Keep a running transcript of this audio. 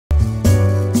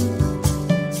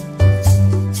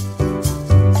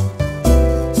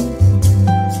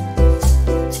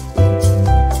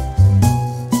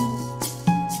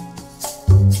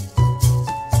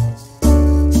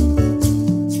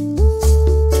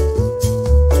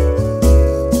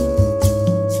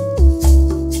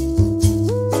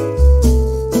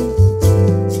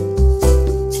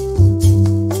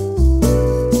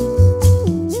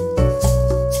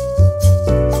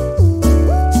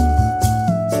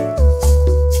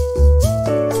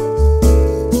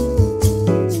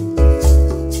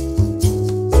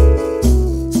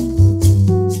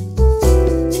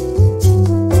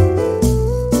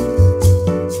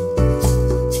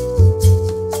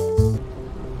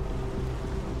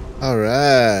All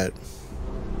right.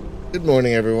 Good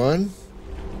morning, everyone.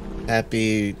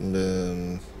 Happy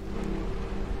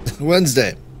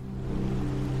Wednesday.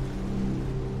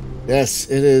 Yes,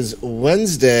 it is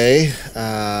Wednesday.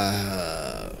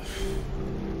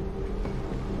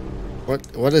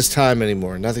 What is time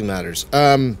anymore? Nothing matters.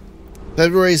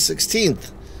 February 16th,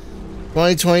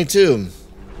 2022.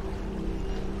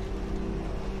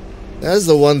 That's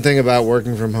the one thing about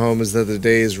working from home, is that the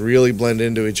days really blend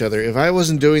into each other. If I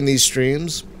wasn't doing these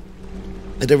streams,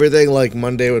 and everything, like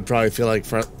Monday would probably feel like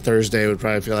Thursday would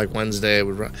probably feel like Wednesday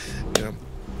would, you know.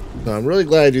 So I'm really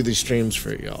glad I do these streams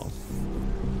for y'all.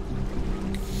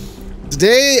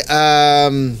 Today,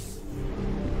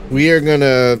 we are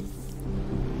gonna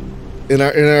in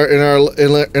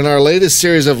our latest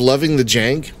series of Loving the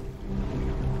Jank.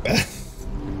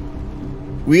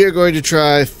 We are going to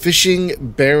try fishing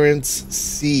Barents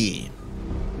Sea.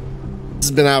 This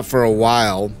has been out for a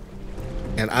while,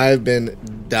 and I've been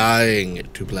dying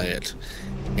to play it.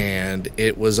 And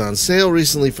it was on sale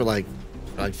recently for like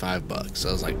 $5. So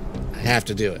I was like, I have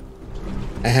to do it.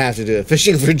 I have to do it.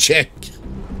 Fishing for jank.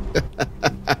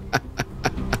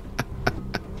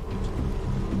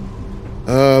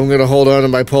 I'm gonna hold on to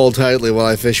my pole tightly while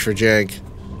I fish for jank.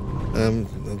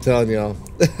 I'm telling y'all.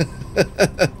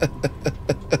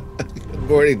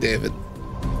 Good morning, David.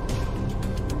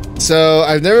 So,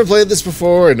 I've never played this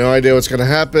before, no idea what's gonna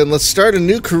happen. Let's start a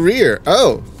new career.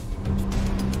 Oh!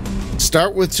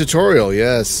 Start with tutorial,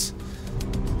 yes.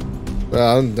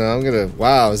 Well, I'm gonna...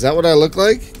 Wow, is that what I look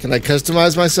like? Can I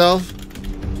customize myself?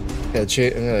 Yeah, I'm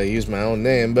gonna use my own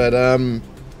name, but, can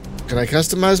I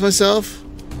customize myself?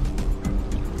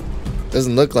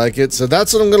 Doesn't look like it, so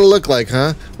that's what I'm gonna look like,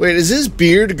 huh? Wait, is his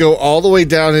beard go all the way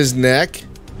down his neck?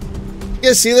 You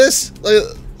guys see this?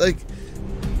 Like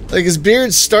his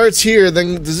beard starts here,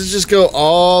 then does it just go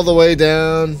all the way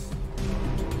down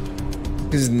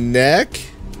his neck?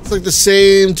 It's like the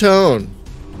same tone.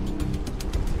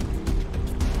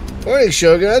 Morning,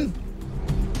 Shogun.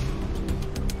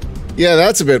 Yeah,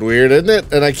 that's a bit weird, isn't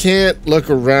it? And I can't look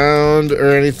around or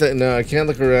anything. No, I can't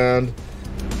look around.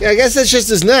 Yeah, I guess that's just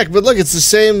his neck, but look, it's the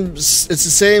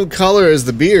same color as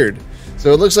the beard.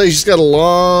 So it looks like he's just got a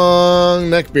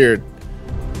long neck beard.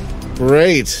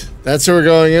 Great. That's where we're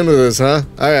going into this, huh?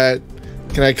 Alright.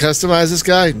 Can I customize this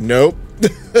guy? Nope.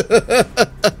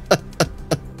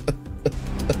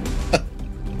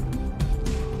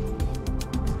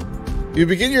 You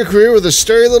begin your career with a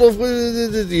sturdy little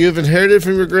you've inherited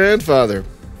from your grandfather.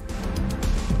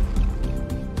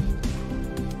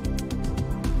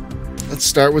 Let's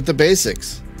start with the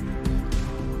basics.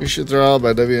 You should throw all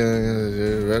by W.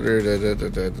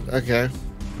 Okay.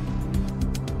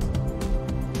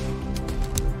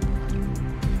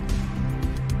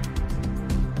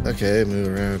 Okay, move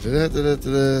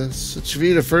around. Switch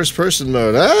V to first person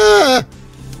mode. Ah!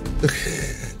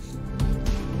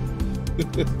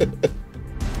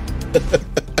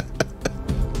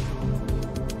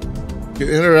 You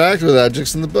can interact with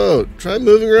objects in the boat. Try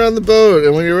moving around the boat,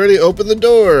 and when you're ready, open the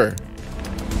door.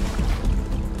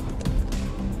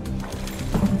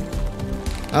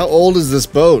 How old is this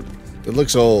boat? It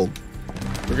looks old.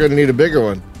 We're gonna need a bigger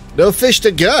one. No fish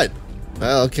to gut.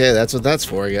 Well, okay, that's what that's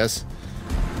for, I guess.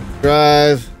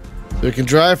 Drive. So we can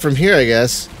drive from here, I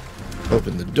guess.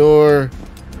 Open the door.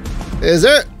 Is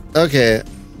there? Okay,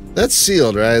 that's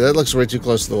sealed, right? That looks way too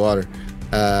close to the water.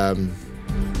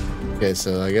 Okay,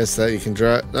 so I guess that you can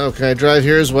drive. Oh, can I drive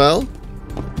here as well?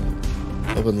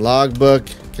 Open logbook.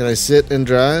 Can I sit and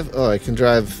drive? Oh, I can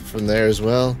drive from there as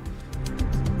well.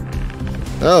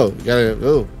 Oh, you gotta,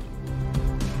 oh.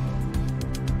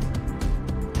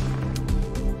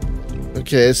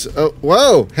 Okay, so, oh,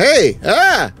 whoa, hey,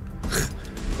 ah!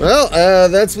 Well,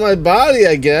 that's my body,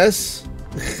 I guess.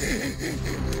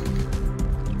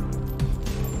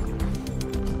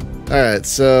 Alright,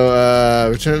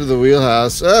 so, return to the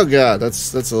wheelhouse. Oh god,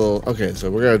 that's a little, okay, so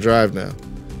we're gonna drive now.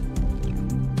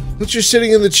 Once you're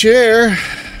sitting in the chair,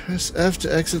 press F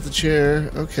to exit the chair.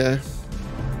 Okay.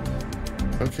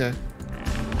 Okay.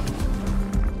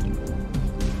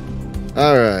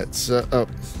 Alright, so, oh.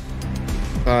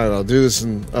 Alright, I'll do this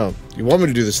in, oh, you want me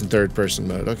to do this in third person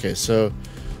mode. Okay, so,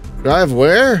 drive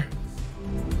where?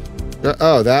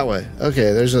 Oh, that way.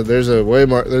 Okay, there's a way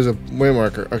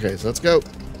marker. Okay, so let's go.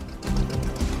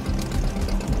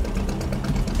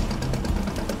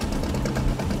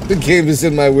 The game is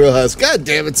in my wheelhouse. God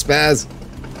damn it, Spaz.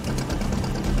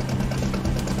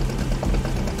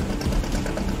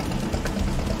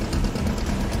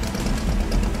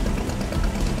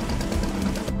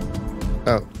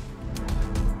 Oh.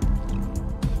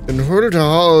 In order to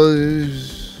haul...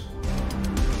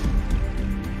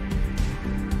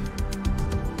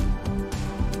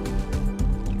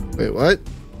 Wait, what?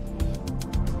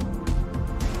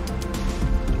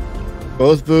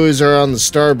 Both buoys are on the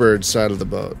starboard side of the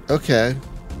boat. Okay.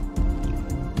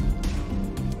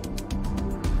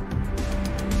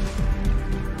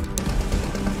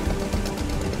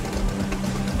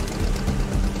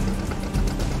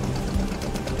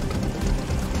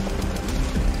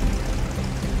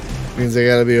 Means they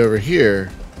gotta be over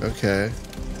here. Okay.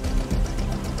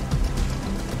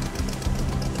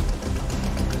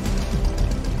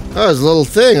 Oh, there's a little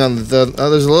thing on the.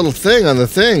 Oh, there's a little thing on the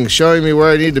thing showing me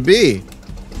where I need to be.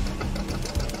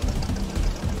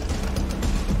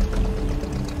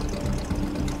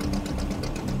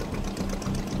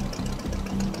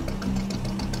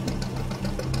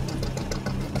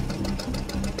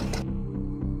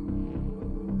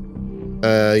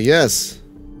 Yes.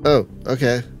 Oh,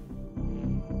 okay.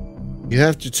 You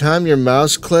have to time your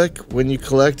mouse click when you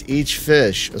collect each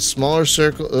fish. A smaller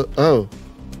circle. Oh.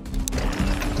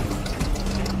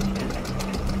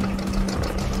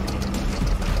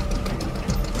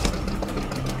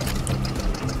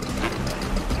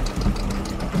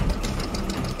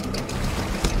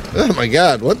 Oh my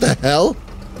god, what the hell?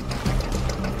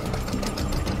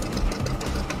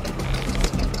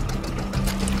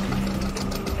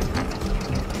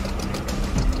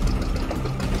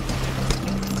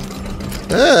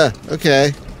 Ah,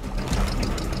 okay.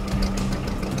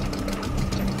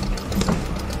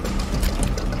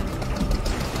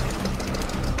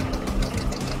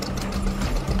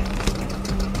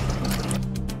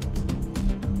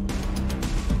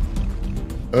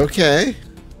 Okay.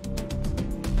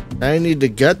 I need to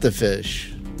gut the fish.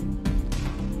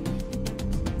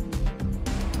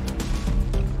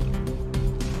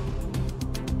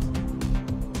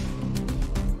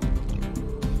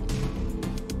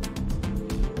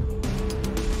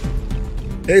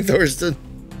 Hey, Thorsten.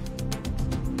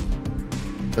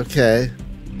 Okay.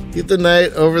 Keep the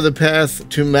knight over the path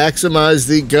to maximize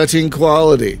the gutting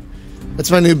quality.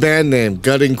 That's my new band name,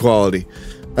 Gutting Quality.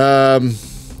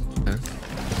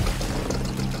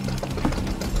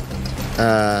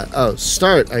 Oh,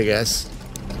 start, I guess.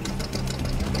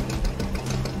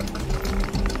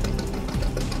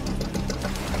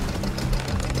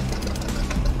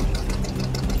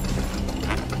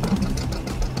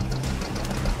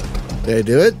 Did I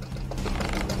do it?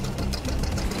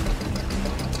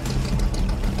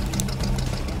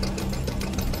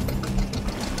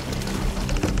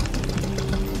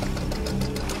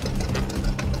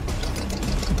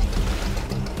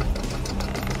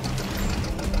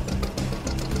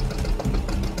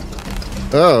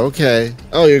 Oh, okay.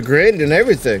 Oh, you're grading and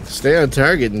everything. Stay on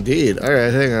target, indeed. All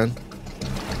right, hang on.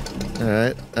 All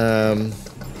right.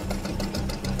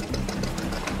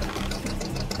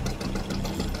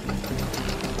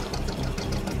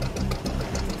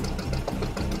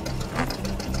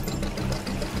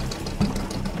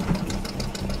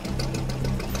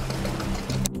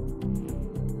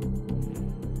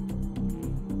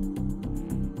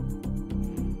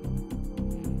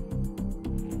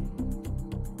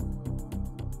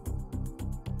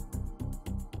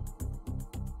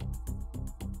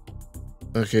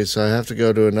 Okay, so I have to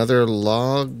go to another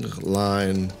log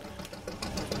line.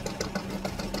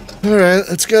 All right,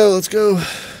 let's go. Let's go.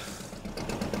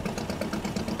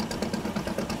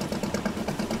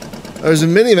 There's a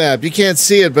mini map. You can't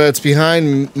see it, but it's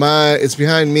behind my. It's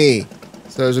behind me.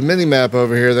 So there's a mini map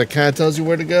over here that kind of tells you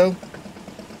where to go.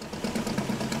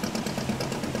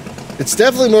 It's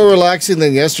definitely more relaxing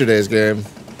than yesterday's game.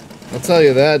 I'll tell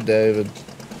you that, David.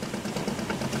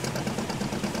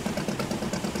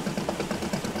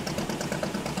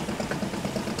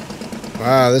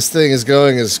 Wow, this thing is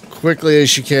going as quickly as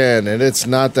she can, and it's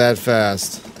not that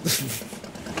fast.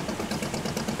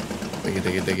 Dig it,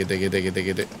 dig it, dig it, dig it, dig it, dig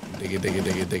it, dig it, dig it,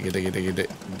 dig it, dig it, dig it, dig it, dig it,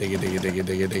 dig it, dig it, dig it, dig it,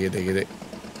 dig it, dig it, dig it.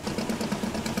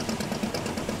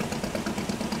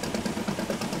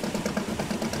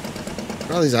 What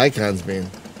do all these icons mean?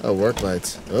 Oh, work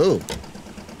lights. Oh.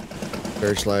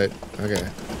 Searchlight. Okay.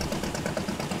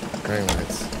 Ring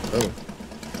lights. Oh.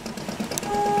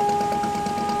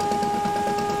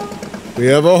 We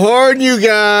have a horn, you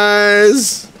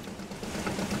guys!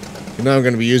 You know I'm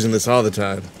going to be using this all the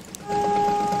time.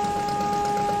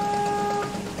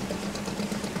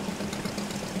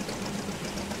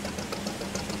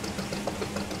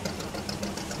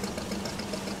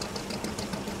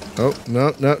 Oh,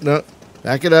 no, no, no.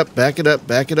 Back it up, back it up,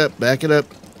 back it up, back it up.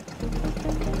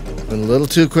 Went a little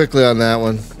too quickly on that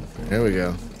one. There we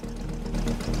go.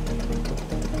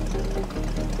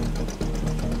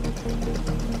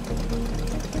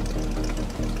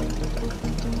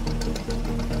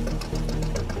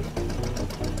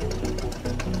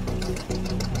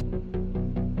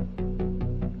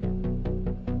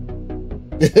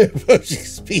 Approaching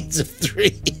speeds of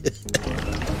 3.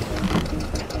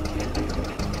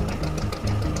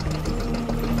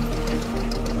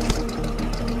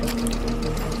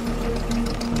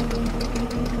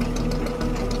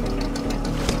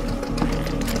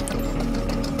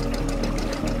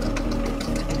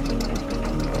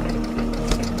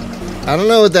 I don't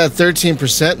know what that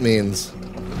 13% means.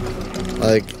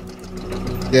 Like,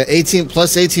 yeah, 18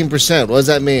 plus 18%. What does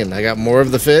that mean? I got more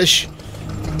of the fish?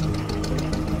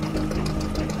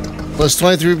 Plus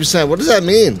 23%. What does that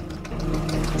mean?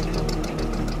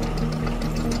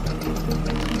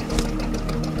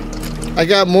 I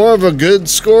got more of a good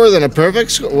score than a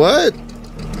perfect score? What?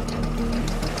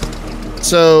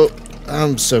 So,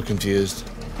 I'm so confused.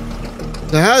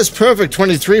 So how is perfect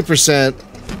 23%,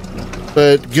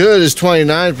 but good is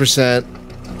 29%?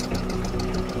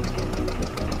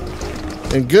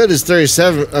 And good is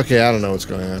 37. Okay, I don't know what's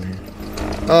going on here.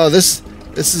 Oh, this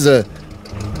is a...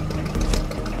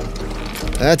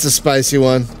 That's a spicy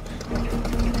one.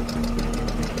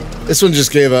 This one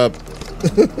just gave up.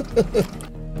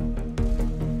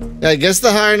 Yeah, I guess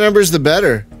the higher numbers, the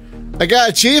better. I got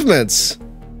achievements.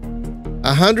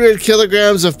 100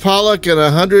 kilograms of pollock and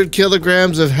 100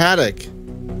 kilograms of haddock.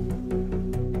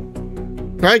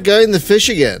 Try gutting the fish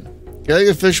again. Gutting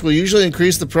a fish will usually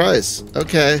increase the price.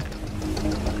 Okay.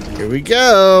 Here we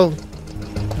go.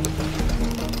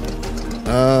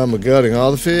 I'm gutting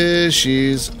all the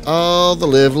fishies all the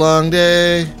live long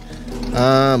day.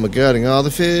 I'm gutting all the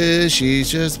fishies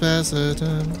just past the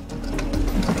time.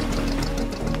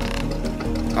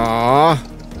 Aww.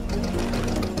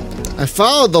 I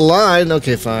followed the line.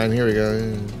 Okay, fine. Here we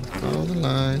go. Follow the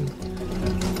line.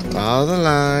 Follow the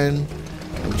line.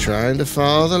 I'm trying to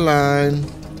follow the line.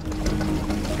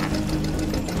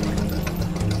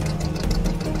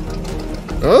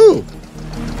 Oh.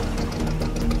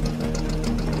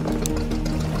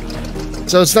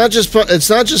 So it's not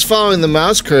just following the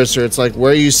mouse cursor. It's like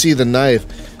where you see the knife.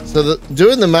 So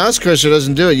doing the mouse cursor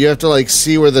doesn't do it. You have to like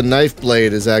see where the knife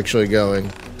blade is actually going.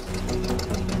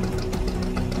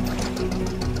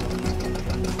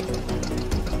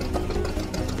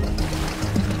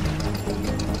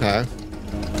 Okay.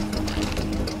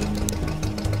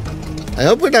 I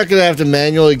hope we're not going to have to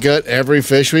manually gut every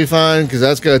fish we find, because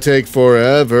that's going to take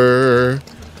forever.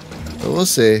 But we'll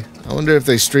see. I wonder if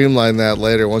they streamline that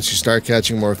later once you start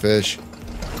catching more fish.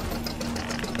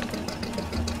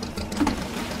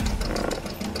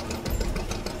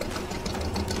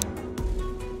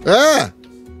 Ah!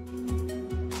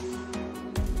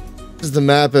 This is the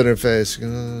map interface.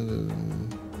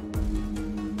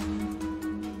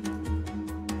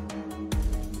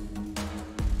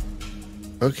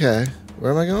 Okay.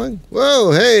 Where am I going?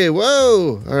 Whoa, hey,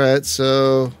 whoa! Alright,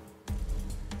 so...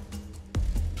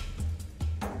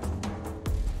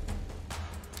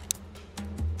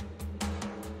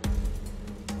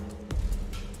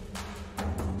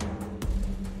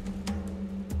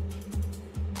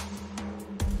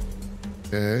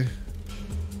 Okay.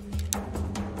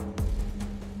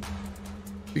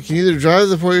 You can either drive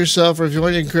the port yourself, or if you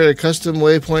want, you can create a custom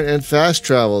waypoint and fast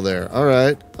travel there.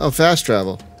 Alright. Oh, fast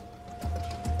travel.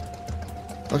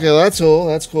 Okay, well, that's cool.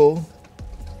 That's cool.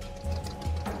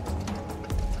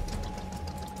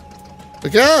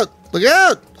 Look out! Look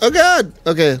out! Oh god!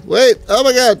 Okay, wait. Oh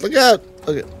my god, look out!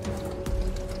 Okay.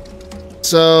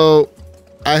 So,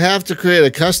 I have to create a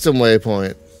custom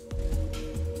waypoint.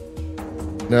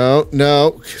 No,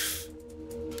 no.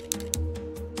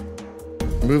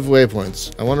 Remove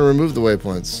waypoints. I want to remove the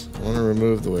waypoints. I want to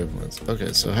remove the waypoints.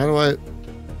 Okay, so how do I...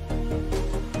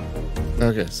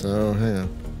 Okay, so hang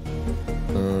on.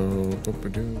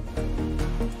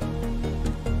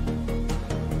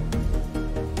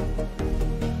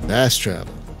 Fast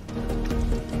travel.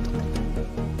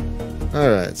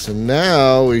 Alright, so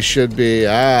now we should be...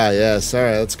 Ah, yes.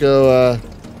 Alright, let's go...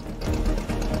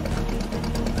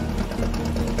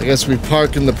 I guess we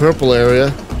park in the purple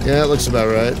area. Yeah, it looks about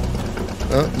right.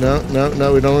 Oh, no, no,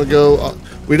 no, we don't want to go...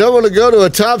 We don't want to go to a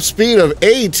top speed of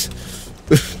 8!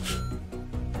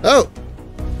 Oh!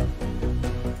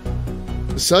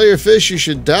 To sell your fish, you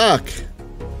should dock.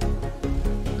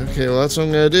 Okay, well, that's what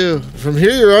I'm going to do. From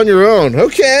here, you're on your own.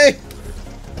 Okay!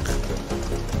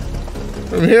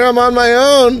 From here, I'm on my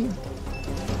own.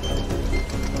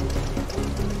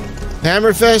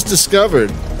 Hammerfest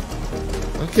discovered.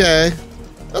 Okay.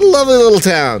 What a lovely little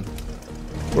town.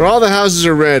 Where all the houses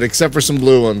are red, except for some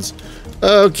blue ones.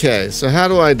 Okay, so how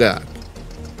do I dock?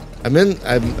 I'm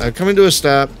coming to a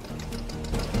stop.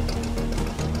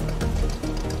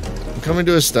 I'm coming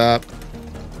to a stop.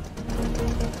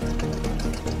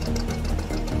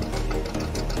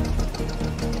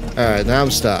 Alright, now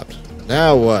I'm stopped.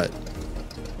 Now what?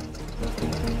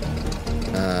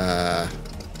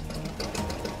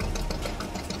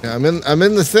 I'm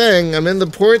in the thing. I'm in the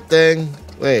port thing.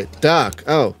 Wait, dock.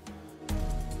 Oh.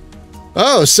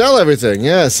 Oh, sell everything.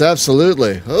 Yes,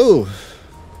 absolutely. Oh.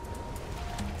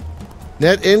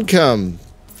 Net income.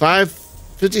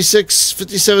 556,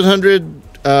 5,700.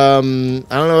 I don't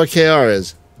know what KR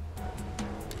is.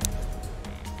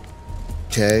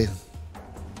 Okay.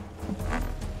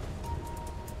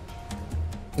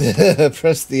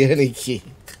 Press the any key.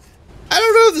 I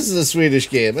don't know if this is a Swedish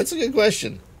game. That's a good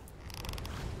question.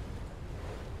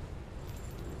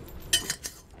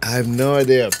 I have no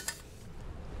idea.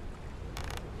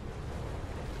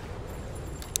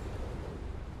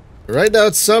 Right now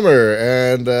it's summer,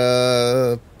 and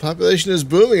population is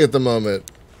booming at the moment.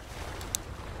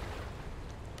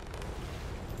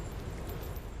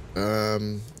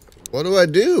 What do I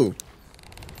do?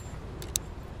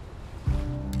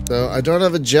 So I don't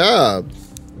have a job.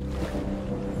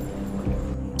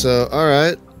 So,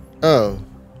 alright. Oh.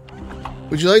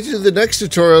 Would you like to do the next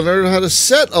tutorial in order how to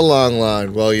set a long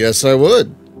line? Well, yes, I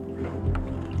would.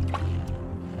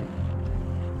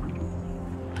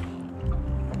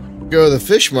 Go to the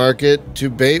fish market to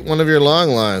bait one of your long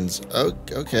lines.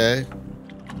 Okay.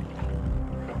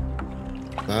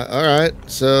 Alright,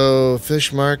 so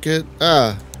fish market.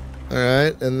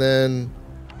 Alright, and then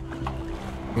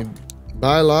you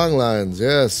buy long lines,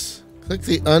 yes. Click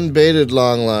the unbaited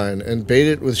long line and bait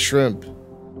it with shrimp.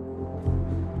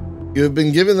 You have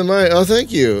been given the money. Oh,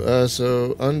 thank you.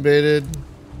 So unbaited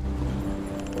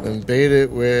and bait it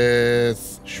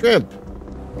with shrimp.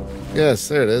 Yes,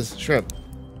 there it is. Shrimp.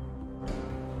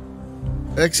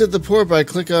 Exit the port by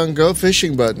click on Go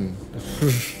Fishing button.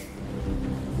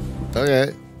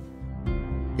 Okay.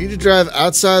 You need to drive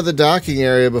outside the docking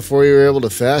area before you're able to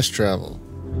fast travel.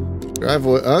 Drive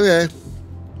away. Okay.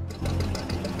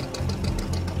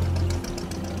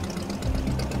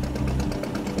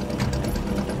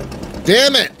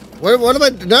 Damn it! What am I?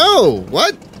 No!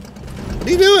 What? What are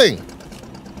you doing?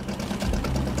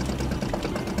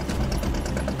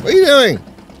 What are you doing?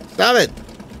 Stop it!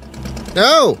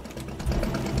 No!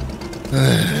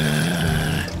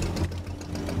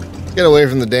 Get away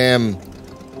from the damn...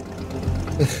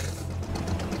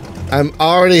 I'm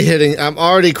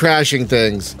already crashing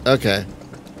things. Okay.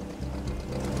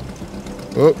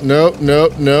 Oh, no.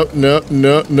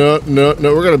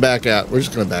 We're gonna back out. We're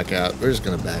just gonna back out.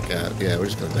 Yeah, we're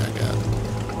just gonna back out.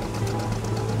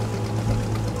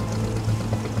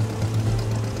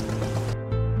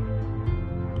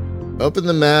 Open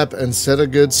the map and set a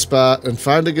good spot and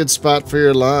find a good spot for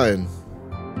your line.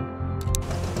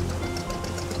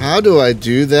 How do I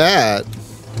do that?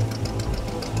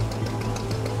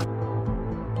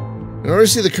 In order to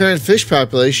see the current fish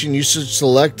population, you should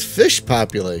select fish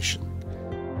population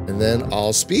and then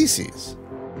all species.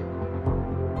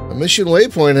 A mission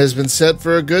waypoint has been set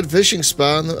for a good fishing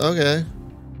spot. Okay.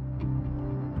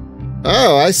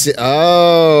 Oh, I see.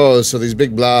 Oh, so these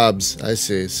big blobs. I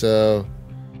see. So,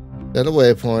 set a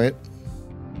waypoint.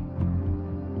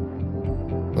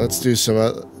 Let's do some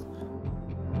other.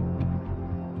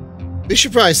 We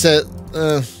should probably set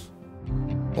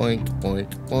boink,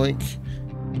 boink, boink.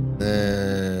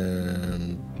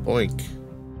 Then boink.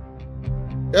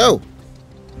 Go.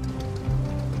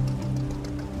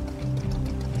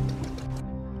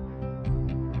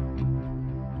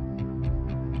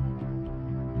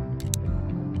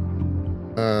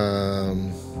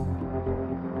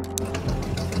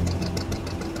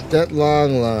 Set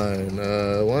long line.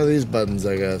 One of these buttons,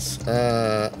 I guess.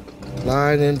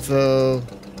 Line info.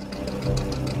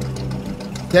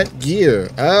 Set gear.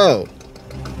 Oh.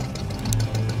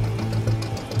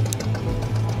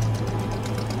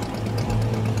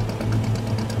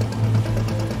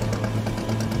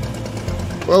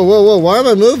 Whoa, why am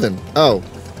I moving? Oh.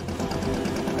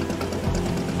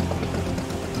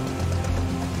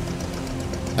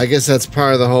 I guess that's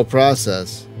part of the whole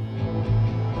process.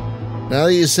 Now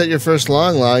that you set your first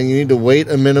long line, you need to wait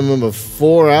a minimum of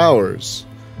 4 hours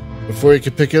before you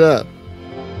can pick it up.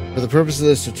 For the purpose of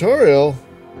this tutorial,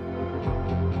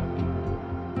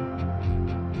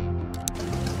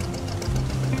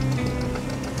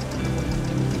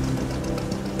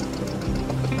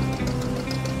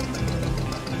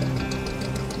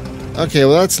 okay,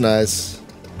 well that's nice.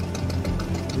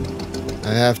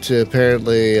 I have to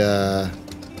apparently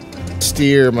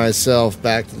steer myself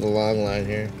back to the long line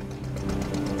here.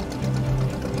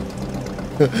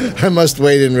 I must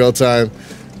wait in real time.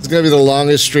 It's gonna be the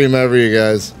longest stream ever, you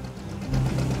guys.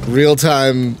 Real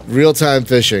time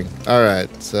fishing. All right,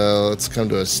 so let's come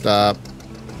to a stop.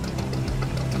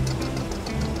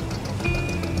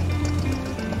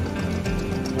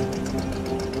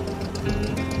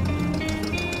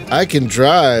 I can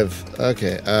drive.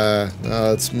 Okay, now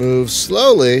let's move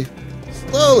slowly.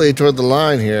 Slowly toward the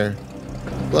line here.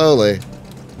 Slowly.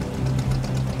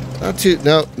 Not too,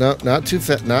 no, not too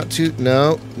fast. Not too,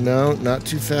 no, not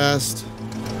too fast.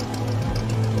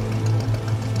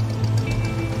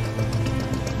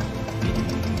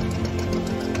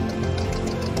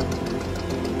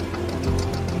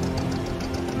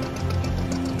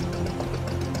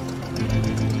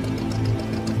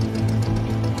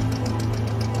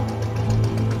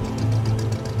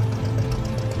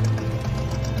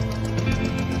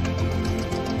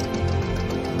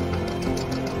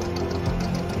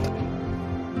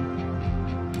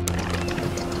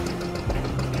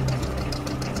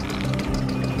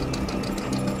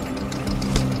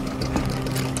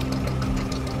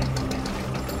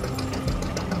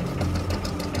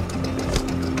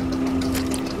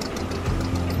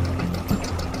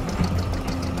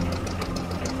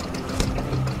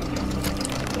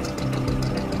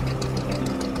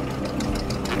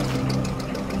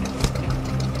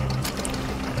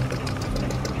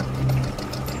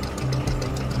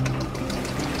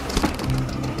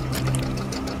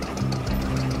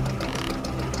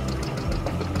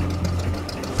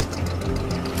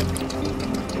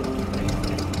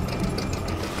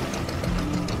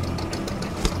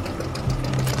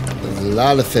 A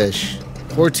lot of fish.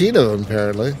 14 of them,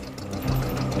 apparently.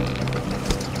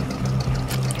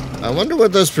 I wonder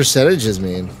what those percentages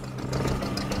mean.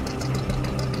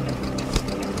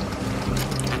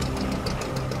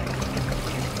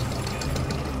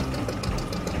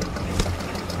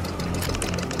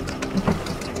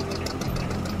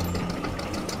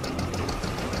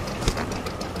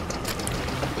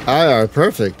 IR,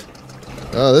 perfect.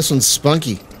 Oh, this one's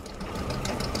spunky.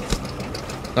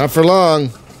 Not for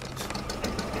long.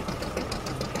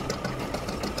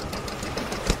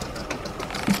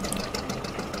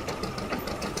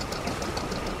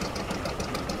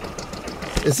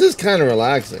 This is kind of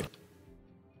relaxing.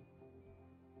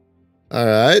 All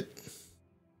right.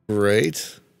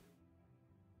 Great.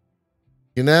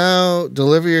 You now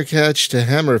deliver your catch to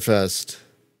Hammerfest.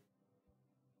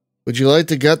 Would you like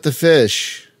to gut the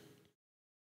fish?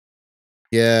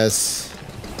 Yes.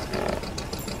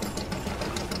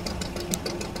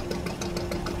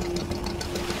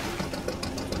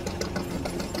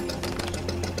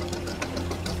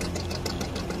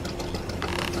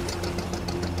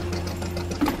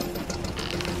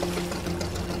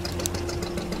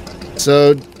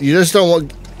 So you just don't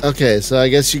want. Okay, so I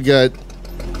guess you got.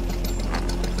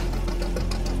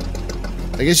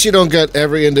 I guess you don't get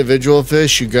every individual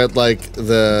fish. You got like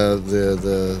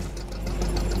it's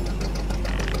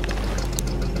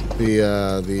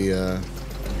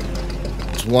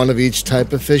one of each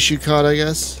type of fish you caught, I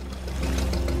guess.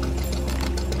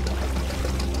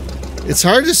 It's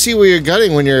hard to see where you're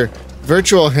gutting when your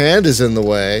virtual hand is in the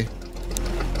way.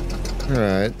 All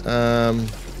right.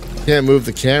 Can't move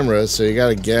the camera, so you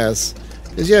gotta guess.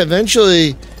 Because, yeah,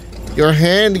 eventually your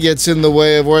hand gets in the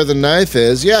way of where the knife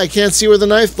is. Yeah, I can't see where the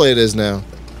knife blade is now.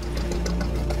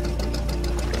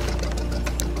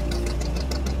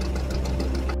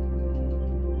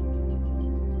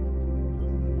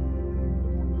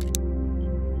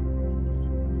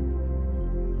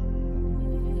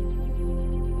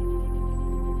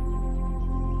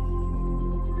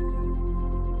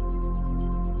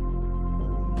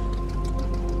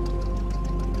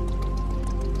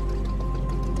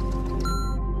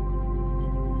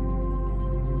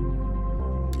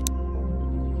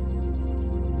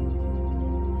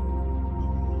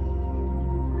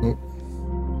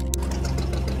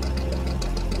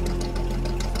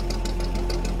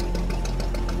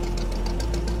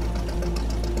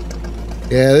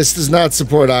 Yeah, this does not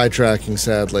support eye tracking,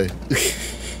 sadly.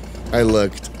 I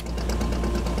looked.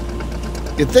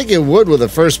 You'd think it would with a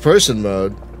first-person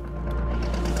mode,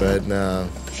 but no.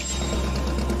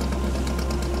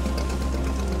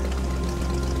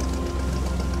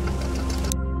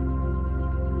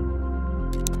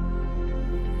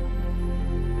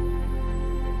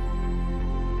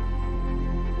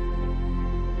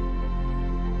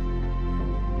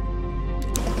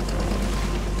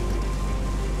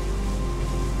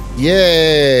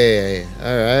 Yay!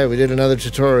 Alright, we did another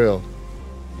tutorial.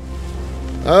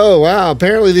 Oh, wow.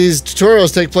 Apparently these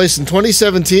tutorials take place in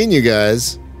 2017, you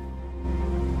guys.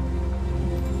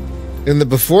 In the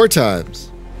before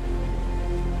times.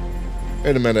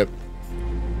 Wait a minute.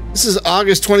 This is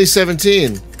August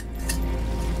 2017.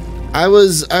 I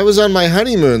was on my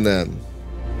honeymoon then.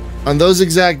 On those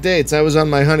exact dates, I was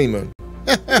on my honeymoon.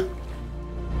 I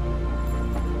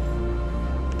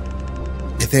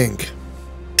think.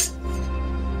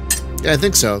 Yeah, I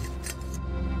think so.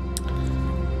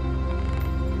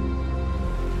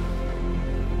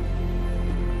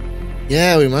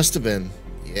 Yeah, we must have been.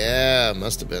 Yeah,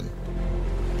 must have been.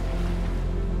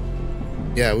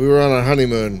 Yeah, we were on our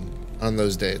honeymoon on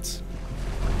those dates.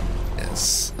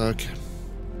 Yes. Okay.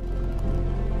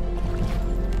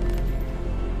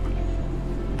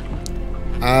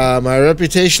 My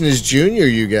reputation is junior,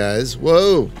 you guys.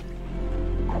 Whoa.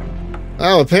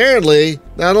 Oh, apparently,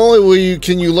 not only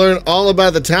can you learn all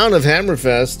about the town of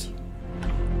Hammerfest,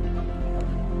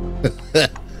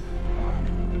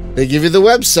 they give you the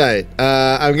website.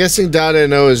 I'm guessing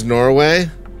 .no is Norway.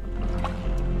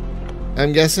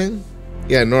 I'm guessing.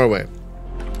 Yeah, Norway.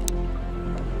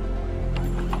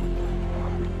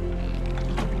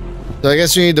 So I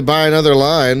guess we need to buy another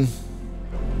line.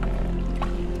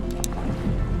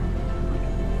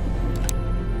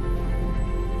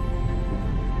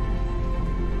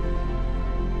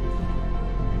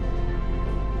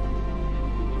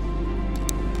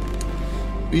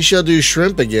 We shall do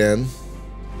shrimp again.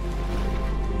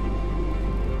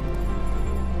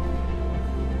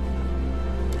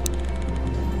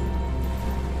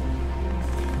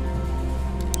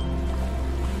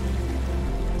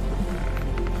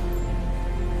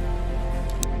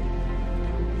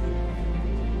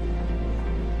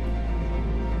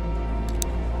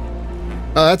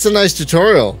 Oh, that's a nice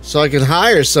tutorial, so I can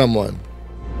hire someone.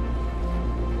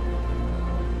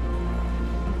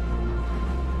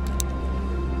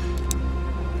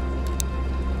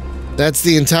 That's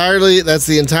the entirety of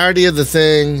the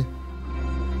thing.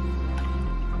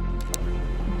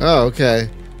 Oh, okay.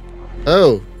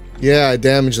 Oh, yeah, I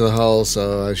damaged the hull,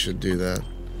 so I should do that.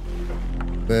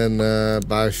 Then,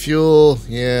 buy fuel.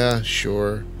 Yeah,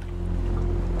 sure.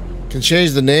 Can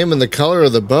change the name and the color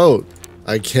of the boat.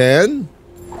 I can?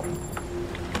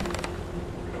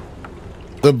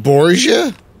 The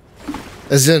Borgia?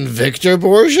 As in Victor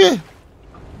Borgia?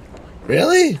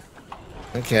 Really?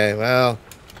 Okay, well...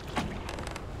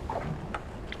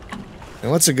 And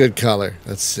what's a good color?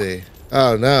 Let's see.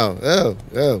 Oh, no.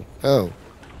 Oh.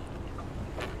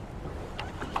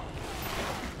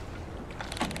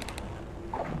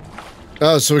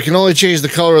 Oh, so we can only change the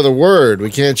color of the word. We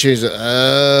can't change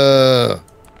the...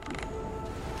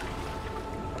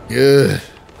 Yeah.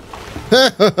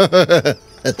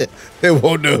 They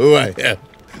won't know who I am.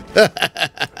 I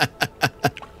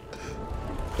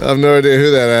have no idea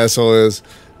who that asshole is.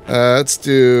 Let's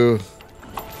do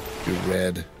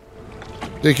red.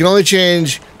 You can only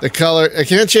change the color. I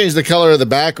can't change the color of the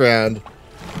background.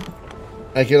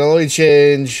 I can only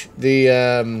change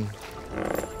the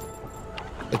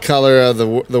color of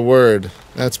the word.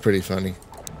 That's pretty funny.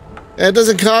 And it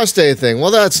doesn't cost anything.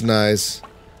 Well, that's nice.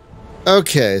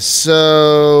 Okay,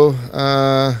 so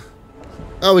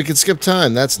oh, we can skip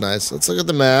time. That's nice. Let's look at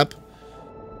the map.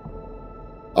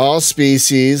 All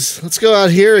species. Let's go out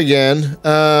here again.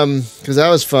 Because that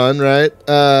was fun, right?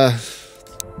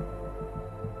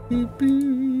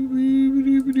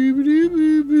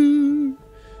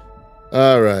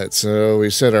 Alright, so we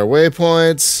set our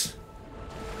waypoints.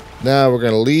 Now we're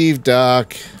going to leave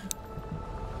dock.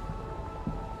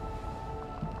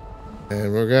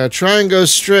 And we're going to try and go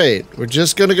straight. We're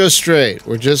just going to go straight.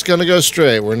 We're just going to go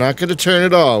straight. We're not going to turn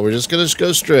at all. We're just going to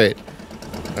go straight.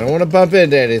 I don't want to bump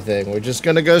into anything. We're just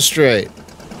going to go straight.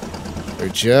 We're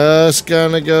just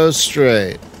going to go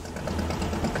straight.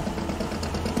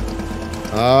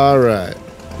 Alright.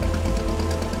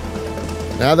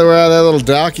 Now that we're out of that little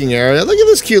docking area, look at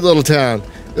this cute little town.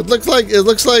 It looks like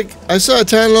I saw a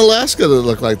town in Alaska that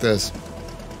looked like this.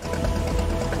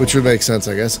 Which would make sense,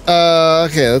 I guess.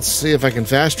 Okay, let's see if I can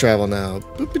fast travel now.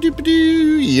 Boop-a-doop-a-doo.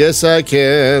 Yes, I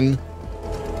can.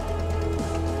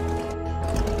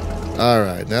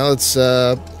 Alright, now let's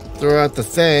throw out the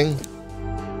thing.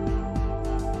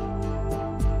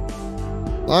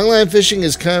 Longline fishing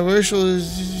is commercial.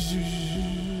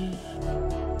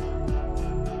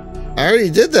 I already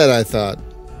did that, I thought.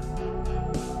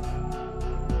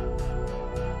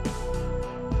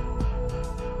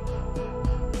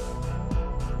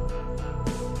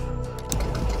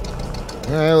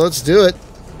 Alright, let's do it.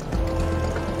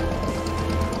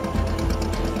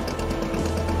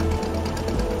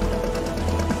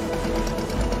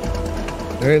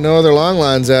 There ain't no other long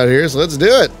lines out here, so let's do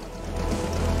it.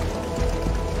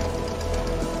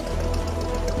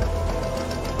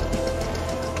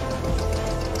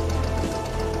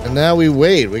 And now we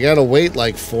wait. We gotta wait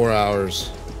like 4 hours.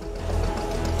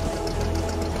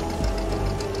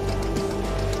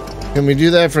 Can we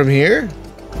do that from here?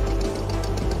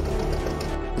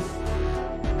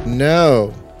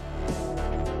 No.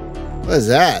 What is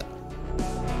that?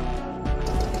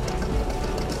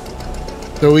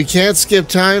 So we can't skip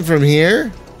time from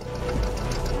here?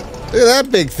 Look at that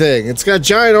big thing. It's got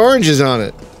giant oranges on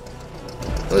it.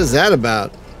 is that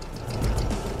about?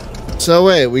 So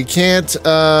wait, we can't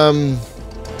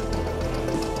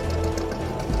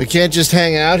just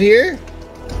hang out here?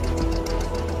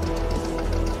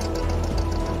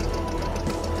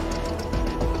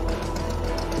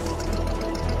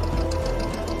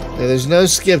 Yeah, there's no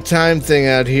skip time thing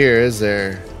out here, is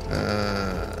there?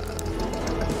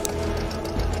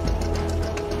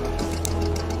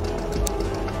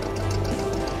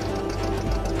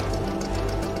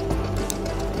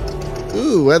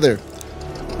 Ooh, weather.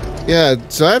 Yeah,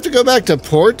 so I have to go back to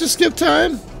port to skip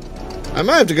time? I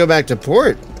might have to go back to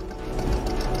port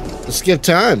to skip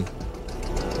time.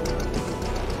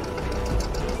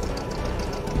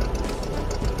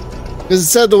 Because it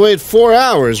said to wait 4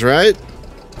 hours, right?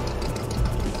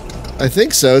 I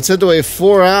think so. It said to wait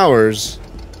 4 hours.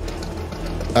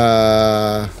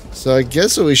 So I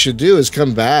guess what we should do is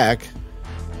come back.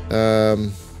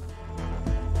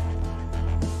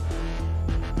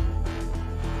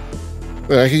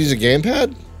 Wait, I can use a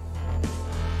gamepad?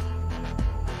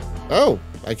 Oh,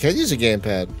 I can use a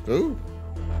gamepad. Ooh.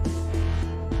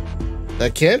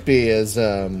 That can't be as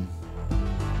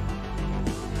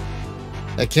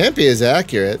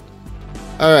accurate.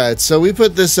 Alright, so we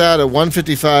put this out at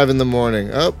 1:55 in the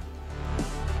morning. Oh.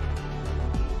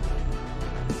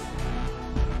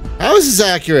 How is this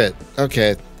accurate?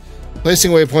 Okay.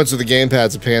 Placing waypoints with the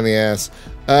gamepad's a pain in the ass.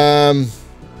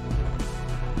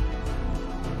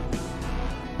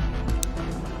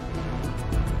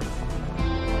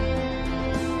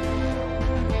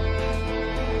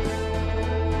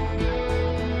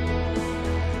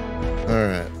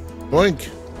 Alright. Boink.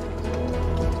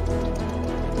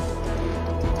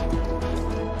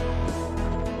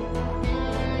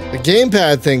 The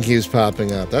gamepad thing keeps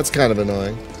popping up. That's kind of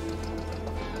annoying.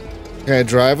 Can I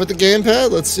drive with the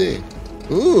gamepad? Let's see.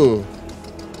 Ooh.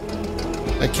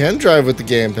 I can drive with the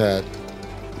gamepad.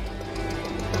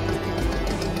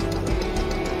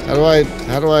 How do I,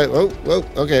 oh,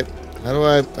 okay. How do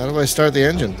I start the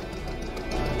engine?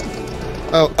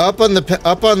 Oh, up on the,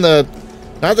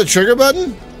 not the trigger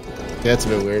button? Yeah, that's a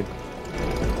bit weird.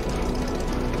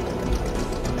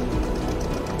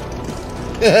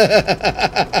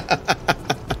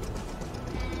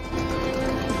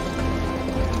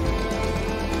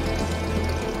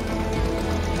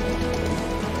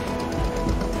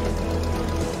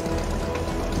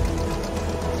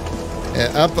 Yeah,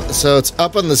 up, so it's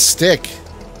up on the stick.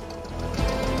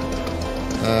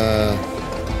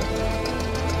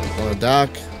 On a dock.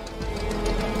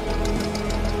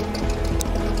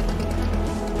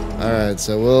 Alright,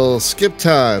 so we'll skip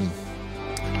time.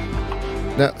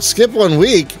 Now, skip 1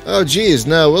 week? Oh, geez,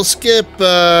 no, we'll skip,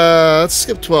 let's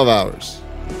skip 12 hours.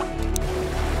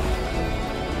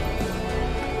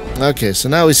 Okay, so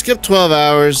now we skip 12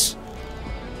 hours.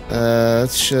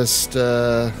 Let's just,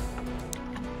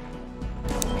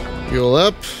 fuel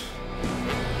up.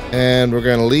 And we're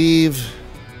gonna leave.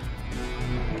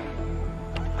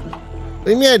 What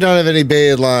do you mean I don't have any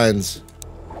baited lines?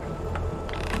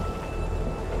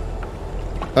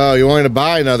 Oh, you wanted to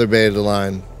buy another baited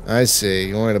line. I see.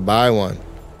 You wanted to buy one.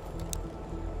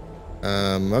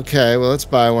 Okay, well, let's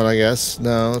buy one, I guess.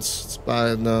 No, let's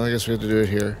buy it. No, I guess we have to do it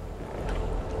here.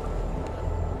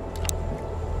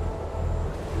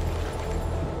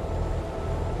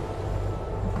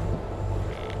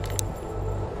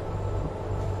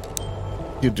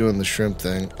 Keep doing the shrimp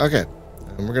thing. Okay,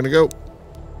 and we're gonna go.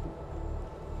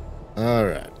 All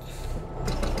right.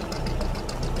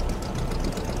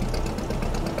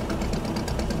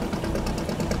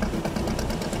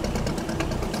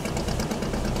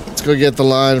 Let's go get the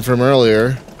line from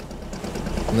earlier,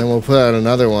 and then we'll put out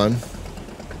another one.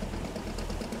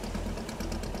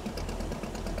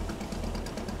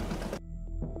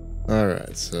 All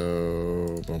right,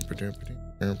 so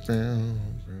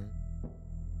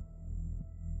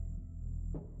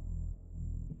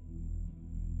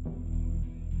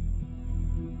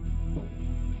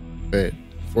wait,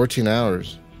 14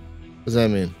 hours. What does that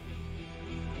mean?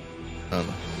 I don't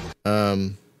know.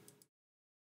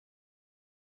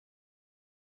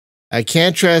 I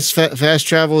can't fast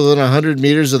travel within 100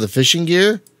 meters of the fishing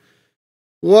gear?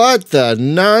 What the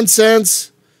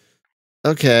nonsense?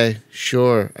 Okay,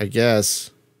 sure, I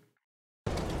guess.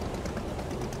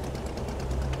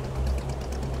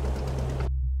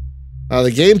 Oh, the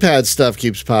gamepad stuff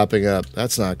keeps popping up.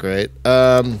 That's not great.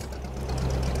 Alright,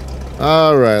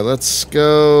 let's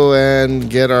go and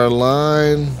get our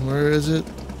line. Where is it?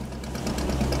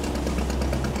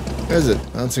 Where is it?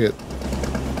 I don't see it.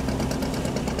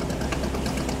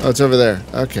 Oh, it's over there.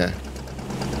 Okay.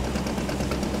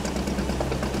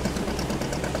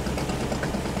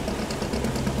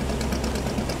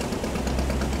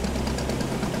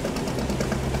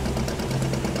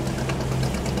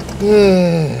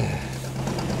 Alright,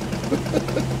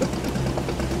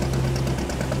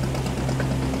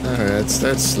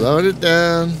 start slowing it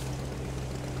down.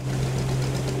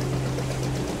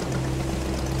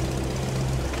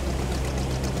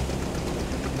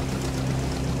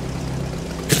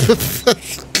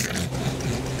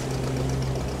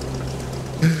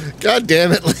 God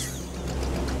damn it.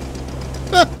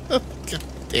 God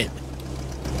damn it.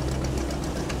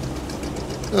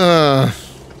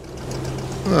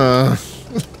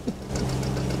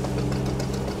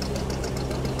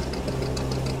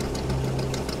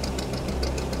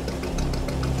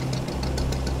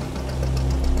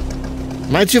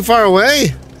 Am I too far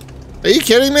away? Are you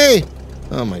kidding me?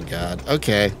 Oh my god.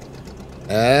 Okay.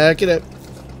 Back it up.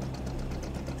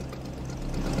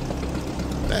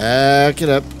 Back it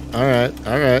up. Alright,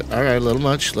 alright, alright. A little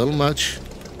much, little much.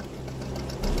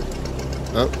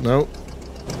 Oh, no.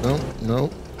 No, no.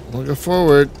 I want to go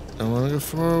forward. I want to go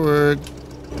forward.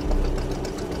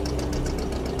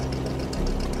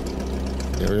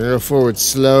 Yeah, we're going to go forward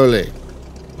slowly.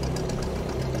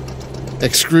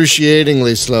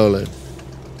 Excruciatingly slowly.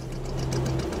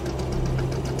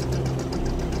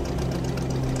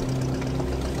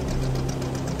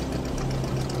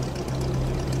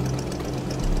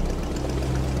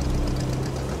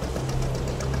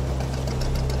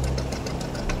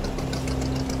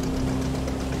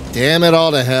 Damn it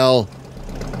all to hell.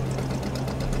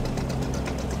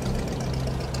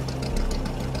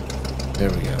 There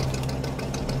we go.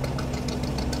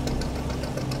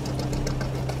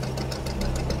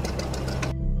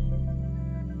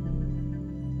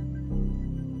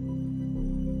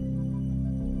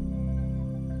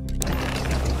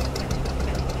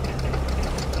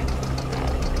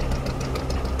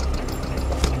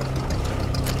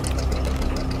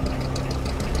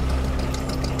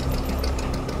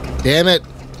 Damn it.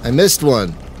 I missed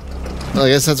one. Well, I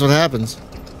guess that's what happens.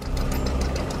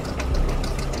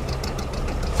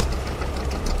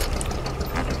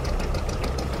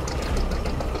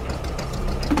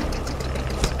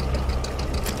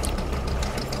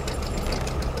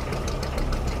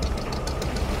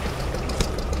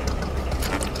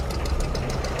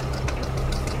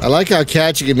 I like how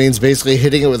catching it means basically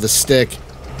hitting it with a stick.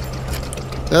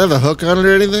 Does that have a hook on it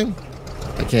or anything?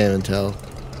 I can't even tell.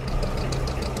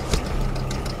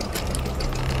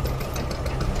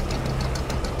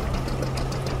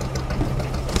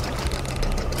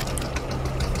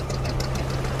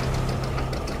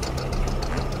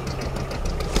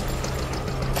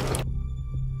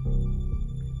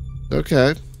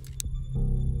 Okay.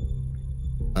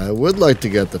 I would like to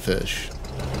get the fish.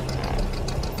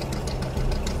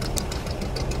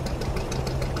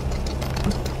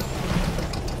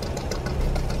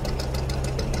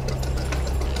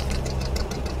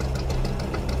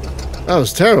 That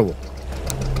was terrible.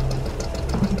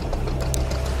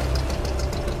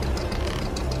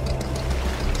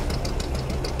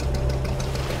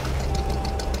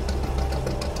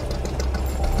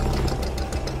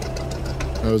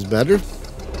 That was better.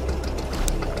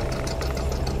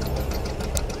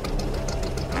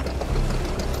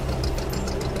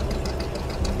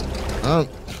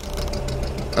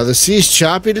 Are the seas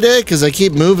choppy today? Because I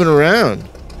keep moving around.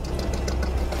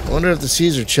 I wonder if the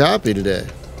seas are choppy today.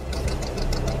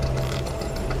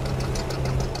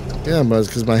 Yeah,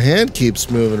 because my hand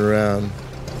keeps moving around.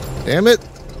 Damn it.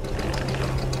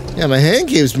 Yeah, my hand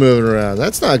keeps moving around.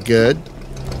 That's not good.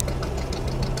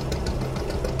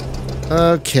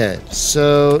 Okay,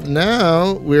 so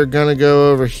now we're gonna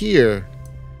go over here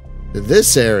to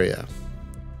this area.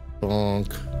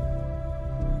 Bonk.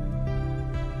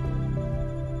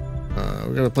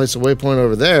 We're gonna place a waypoint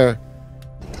over there,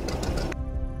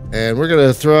 and we're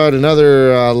gonna throw out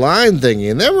another line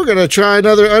thingy, and then we're gonna try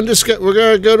another undiscovered. We're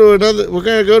gonna go to another. We're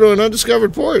gonna go to an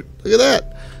undiscovered port. Look at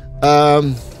that.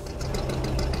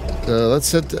 So let's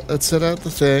set out the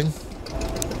thing.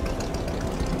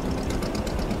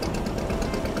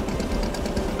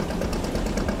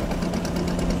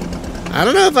 I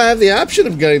don't know if I have the option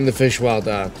of getting the fish while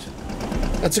docked.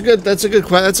 That's a good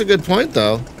point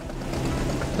though.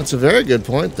 That's a very good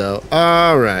point though.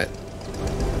 All right.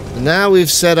 Now we've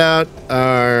set out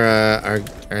our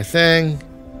thing,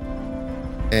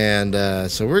 and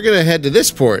so we're gonna head to this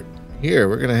port. Here,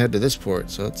 we're gonna head to this port.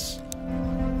 So let's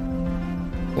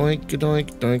doink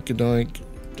doink doink doink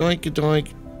doink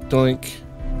doink doink.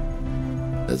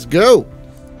 Let's go.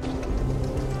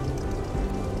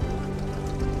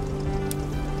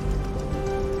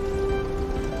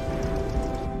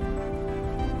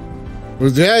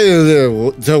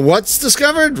 The what's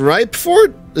discovered? Ripe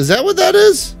Fort? Is that what that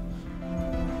is?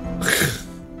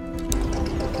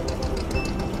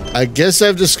 I guess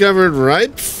I've discovered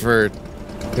ripe fruit.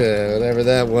 Whatever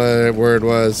that word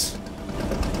was.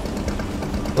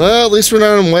 Well, at least we're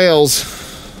not in Wales.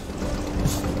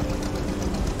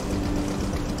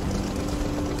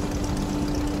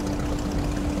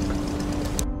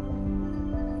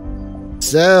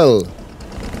 Sell.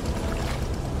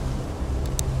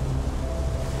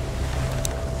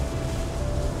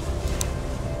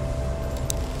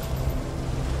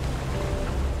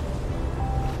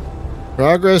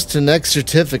 Progress to next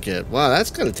certificate. Wow,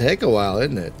 that's gonna take a while,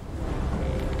 isn't it?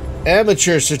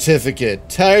 Amateur certificate.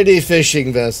 Tidy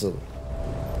fishing vessel.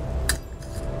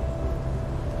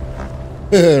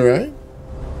 Right?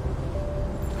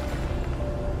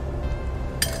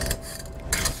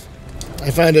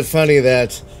 I find it funny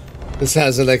that this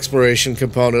has an exploration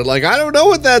component. Like, I don't know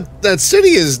what that city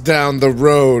is down the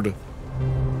road.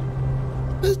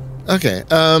 Okay,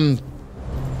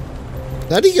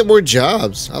 how do you get more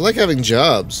jobs? I like having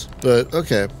jobs, but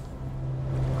okay.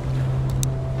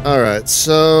 Alright,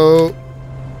 so...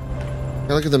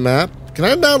 Can I look at the map? Can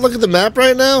I not look at the map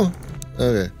right now?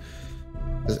 Okay.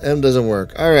 Because M doesn't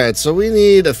work. Alright, so we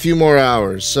need a few more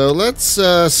hours. So let's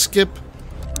skip...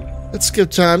 Let's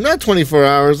skip time. Not 24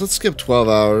 hours. Let's skip 12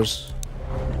 hours.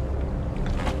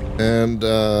 And,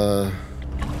 how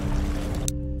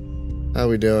are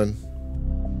we doing?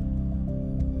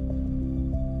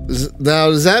 Now,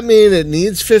 does that mean it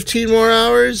needs 15 more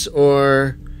hours?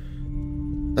 Or...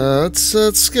 let's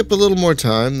skip a little more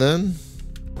time, then.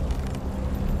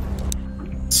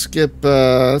 Let's skip 8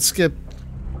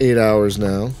 hours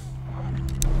now.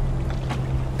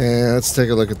 And let's take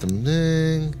a look at the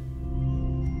thing.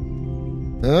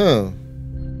 Oh.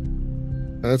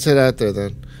 Let's hit out there,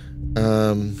 then.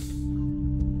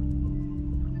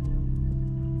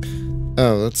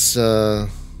 Oh, let's,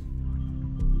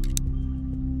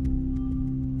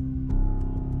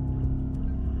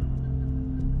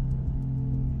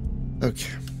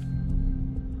 okay.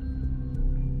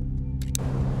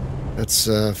 Let's,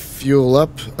 fuel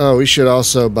up. Oh, we should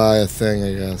also buy a thing,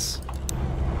 I guess.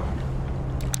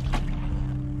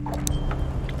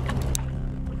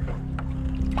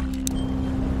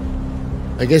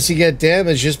 I guess you get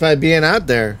damaged just by being out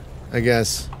there, I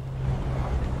guess.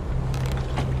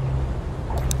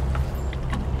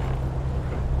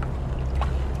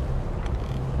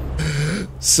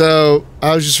 So,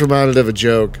 I was just reminded of a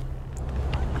joke.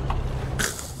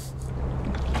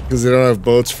 Because they don't have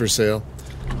boats for sale.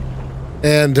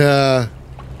 And,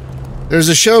 there's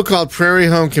a show called Prairie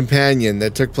Home Companion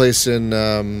that took place in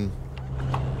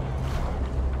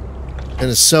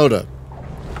Minnesota.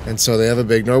 And so they have a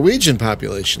big Norwegian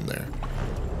population there.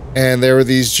 And there were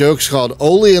these jokes called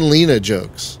Ole and Lena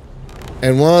jokes.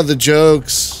 And one of the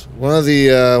jokes was,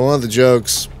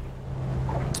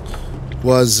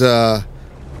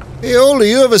 hey Ole,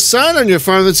 you have a sign on your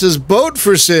farm that says boat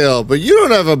for sale, but you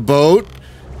don't have a boat.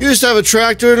 You just have a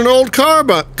tractor and an old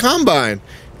combine.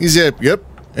 He said, yep,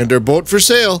 and they're boat for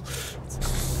sale.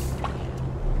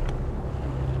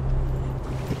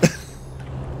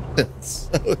 So,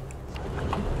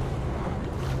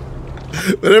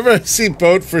 whenever I see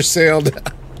boat for sale now,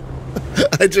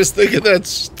 I just think of that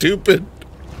stupid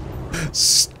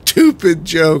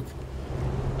joke.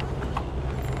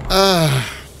 Oh,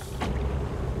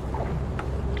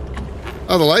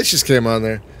 the lights just came on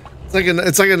there.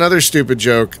 It's like another stupid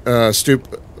joke.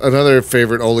 Another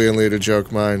favorite Ole and Lena joke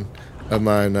of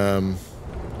mine.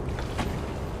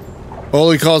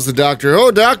 Ole calls the doctor.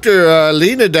 Oh, doctor,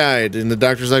 Lena died, and the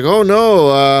doctor's like, oh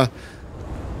no,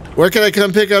 where can I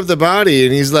come pick up the body?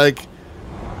 And he's like,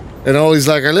 and Ole's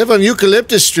like, I live on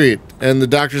Eucalyptus Street. And the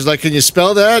doctor's like, can you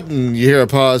spell that? And you hear a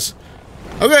pause.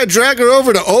 I'm gonna drag her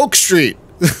over to Oak Street.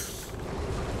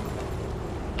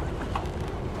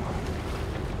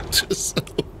 Just so.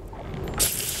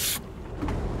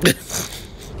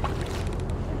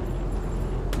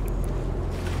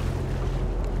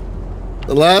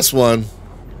 The last one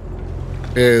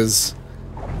is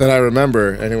that I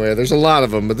remember. Anyway, there's a lot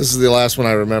of them, but this is the last one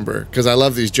I remember because I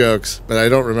love these jokes, but I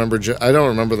don't remember. I don't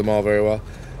remember them all very well,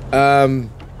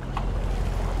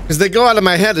 because they go out of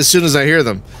my head as soon as I hear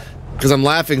them, because I'm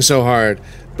laughing so hard.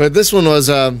 But this one was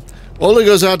Ole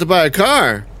goes out to buy a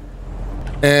car,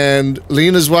 and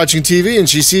Lena's watching TV, and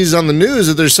she sees on the news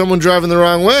that there's someone driving the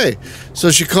wrong way, so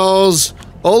she calls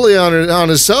Ole on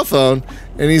his cell phone,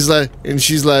 and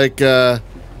she's like,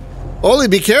 Ole,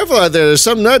 be careful out there. There's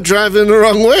some nut driving the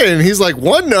wrong way. And he's like,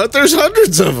 one nut? There's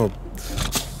hundreds of them.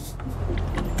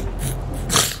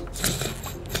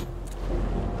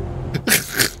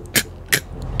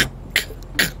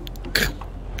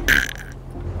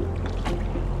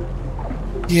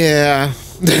 Yeah.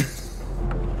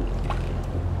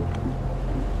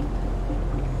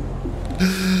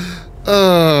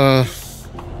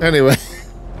 Anyway.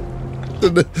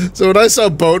 So when I saw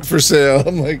boat for sale,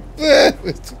 I'm like, eh.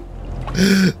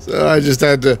 So I just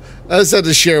had to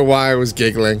share why I was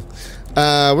giggling.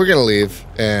 We're gonna leave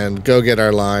and go get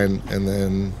our line, and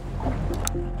then.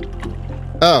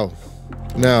 Oh,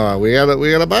 no, we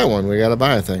gotta buy one. We gotta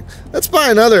buy a thing. Let's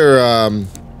buy another.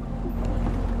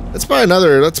 Let's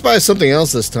buy something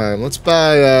else this time. Let's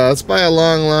buy a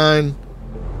long line.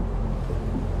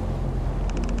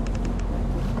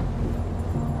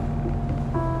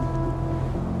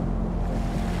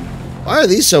 Why are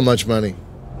these so much money?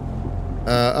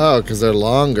 Oh, because they're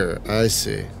longer. I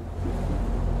see.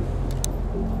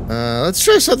 Let's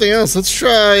try something else. Let's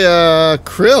try,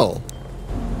 Krill.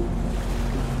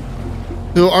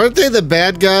 Who, aren't they the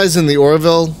bad guys in the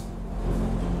Orville?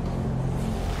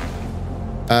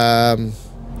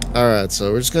 Alright,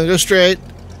 so we're just gonna go straight.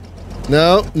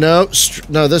 No, no,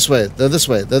 no, this way. They're this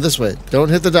way. They're this way. Don't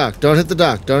hit the dock. Don't hit the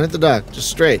dock. Don't hit the dock. Just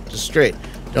straight. Just straight.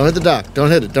 Don't hit the dock.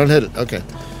 Don't hit it. Don't hit it. Okay.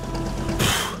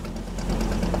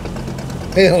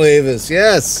 Hail Avis,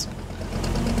 yes!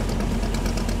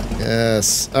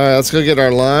 Yes. Alright, let's go get our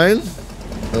line.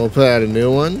 And we'll put out a new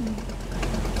one.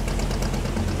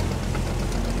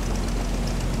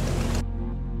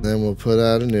 Then we'll put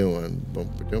out a new one.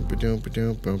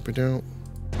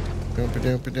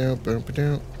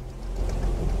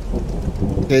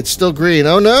 Okay, it's still green.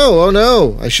 Oh no! Oh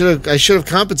no! I should have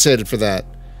compensated for that.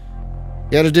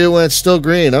 You gotta do it when it's still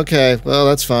green. Okay, well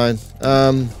that's fine.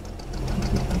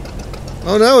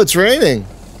 Oh no, it's raining.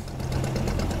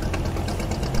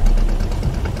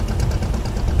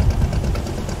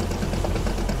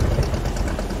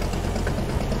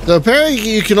 So apparently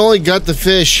you can only gut the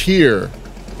fish here.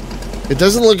 It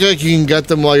doesn't look like you can gut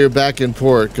them while you're back in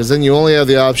port, because then you only have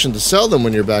the option to sell them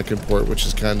when you're back in port, which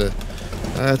is kind of...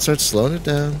 Alright, start slowing it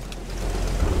down.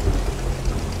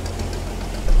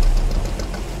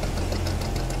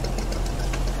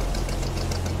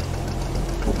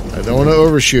 I don't want to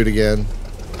overshoot again.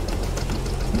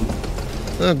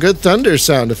 Oh, good thunder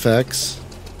sound effects.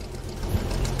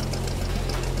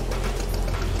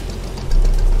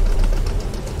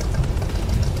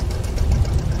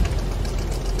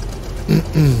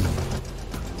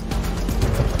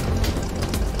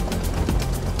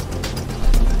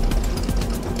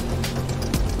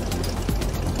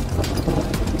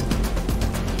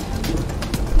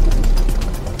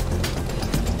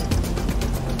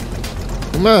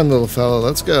 Come on, little fella,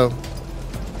 let's go.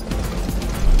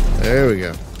 There we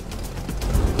go.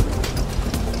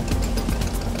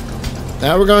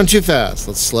 Now we're going too fast.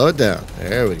 Let's slow it down.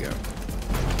 There we go.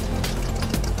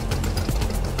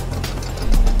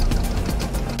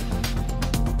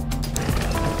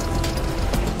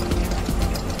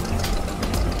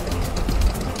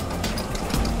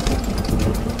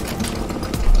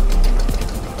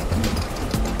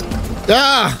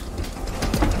 Ah!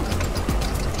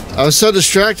 I was so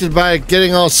distracted by it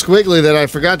getting all squiggly that I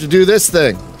forgot to do this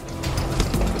thing.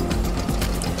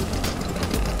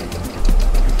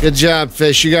 Good job,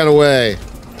 fish. You got away.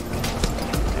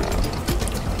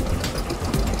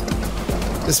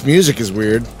 This music is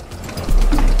weird.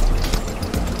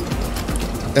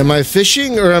 Am I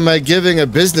fishing or am I giving a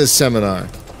business seminar?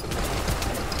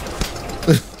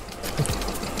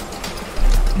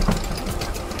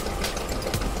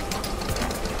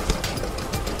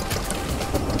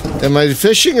 Am I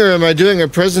fishing or am I doing a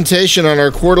presentation on our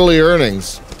quarterly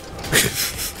earnings?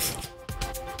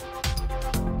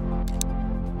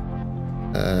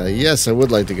 Yes, I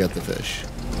would like to get the fish.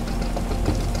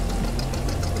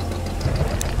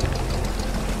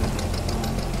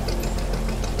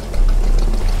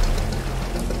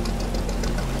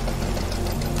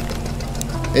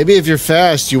 Maybe if you're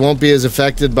fast, you won't be as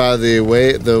affected by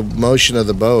the motion of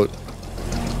the boat.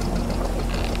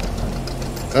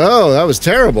 Oh, that was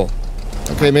terrible.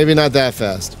 Okay, maybe not that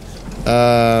fast.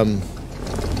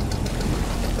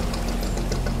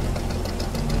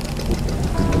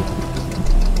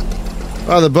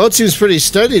 Oh, the boat seems pretty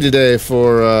steady today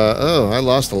for, oh, I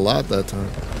lost a lot that time.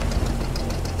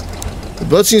 The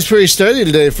boat seems pretty steady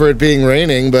today for it being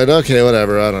raining, but okay,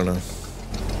 whatever, I don't know.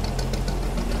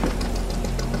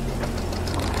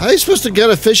 How are you supposed to get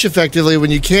a fish effectively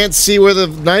when you can't see where the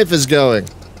knife is going?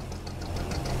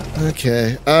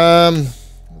 Okay, are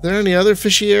there any other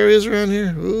fishy areas around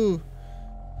here? Ooh.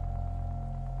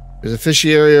 There's a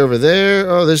fishy area over there.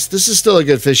 Oh, this is still a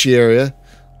good fishy area.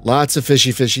 Lots of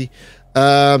fishy.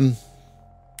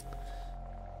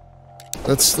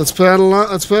 Let's put out a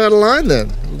line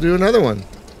then. We'll do another one.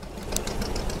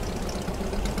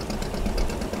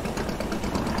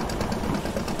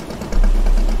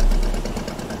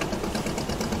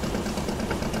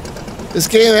 This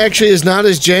game actually is not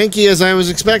as janky as I was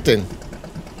expecting.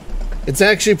 It's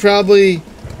actually probably...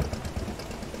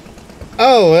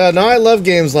 Oh, no, I love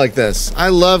games like this. I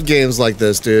love games like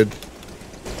this, dude.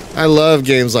 I love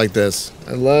games like this.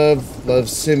 I love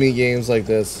simmy games like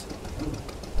this.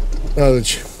 Oh,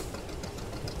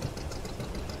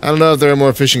 I don't know if there are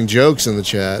more fishing jokes in the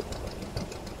chat.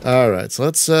 Alright, so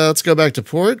let's go back to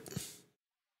port.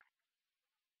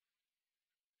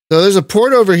 So there's a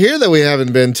port over here that we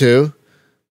haven't been to.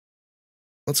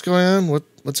 What's going on?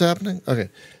 What's happening? Okay.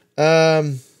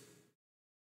 There's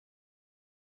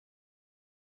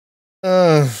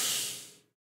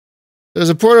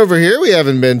a port over here we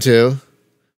haven't been to.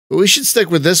 But we should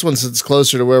stick with this one since it's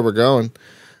closer to where we're going.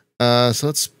 So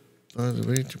let's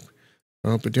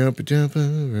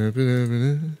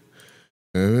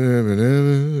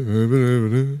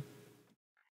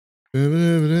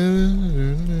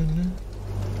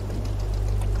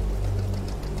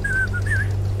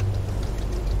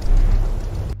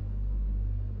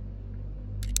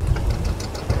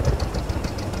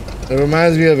It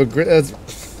reminds me of a great.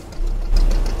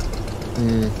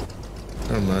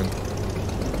 Never mind.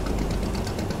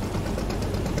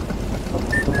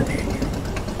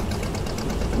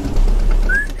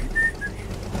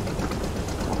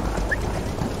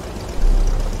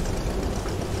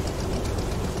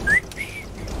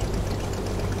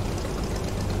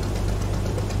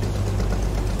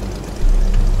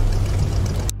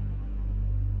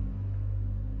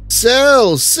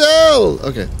 Sell!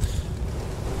 Okay.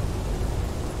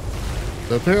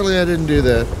 So apparently I didn't do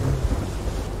that.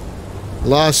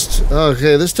 Lost.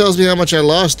 Okay, this tells me how much I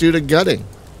lost due to gutting.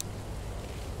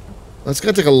 That's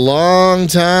gonna take a long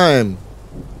time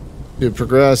to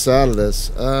progress out of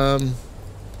this. Wonder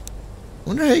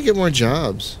how you get more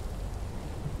jobs.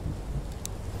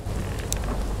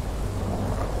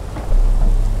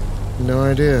 No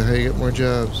idea how you get more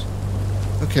jobs.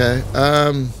 Okay,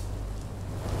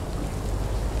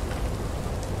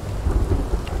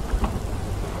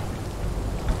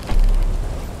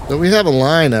 so we have a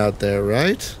line out there,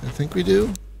 right? I think we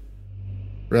do.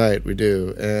 Right, we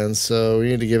do. And so we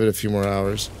need to give it a few more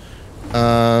hours.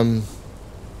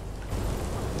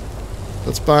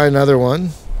 Let's buy another one.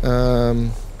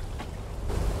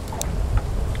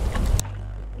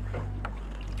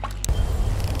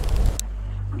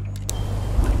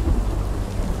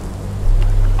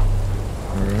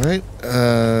 Alright,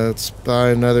 let's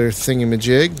buy another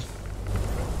thingamajig.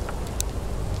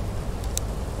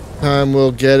 Time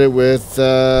we'll get it with,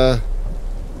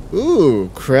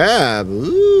 ooh, crab.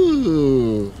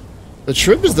 Ooh. The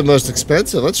shrimp is the most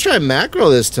expensive. Let's try mackerel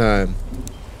this time.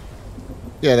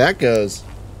 Yeah, that goes.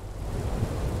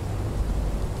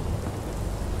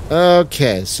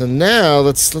 Okay, so now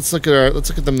let's look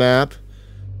at the map.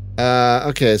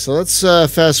 Okay, so let's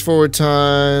fast forward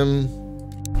time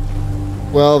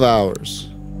 12 hours.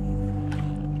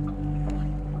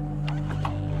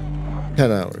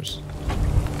 10 hours.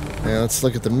 Now let's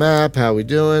look at the map. How we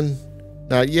doing?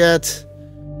 Not yet.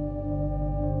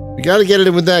 We got to get it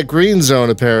in with that green zone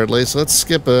apparently. So let's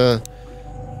skip 4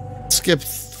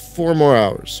 more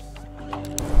hours.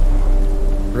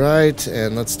 Right,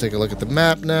 and let's take a look at the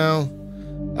map now.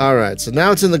 All right, so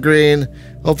now it's in the green.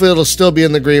 Hopefully it'll still be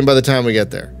in the green by the time we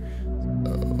get there.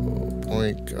 Oh,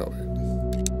 point go.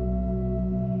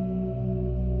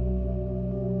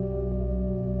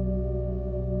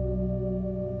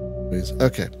 Please.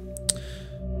 Okay.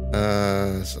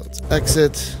 So let's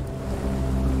exit.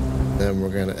 Then we're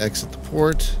gonna exit the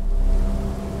port.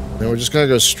 Then we're just gonna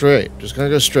go straight. Just gonna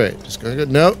go straight. Just gonna go.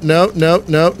 No. Don't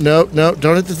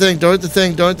hit the thing. Don't hit the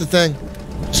thing. Don't hit the thing.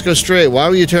 Just go straight. Why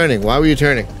were you turning? Why were you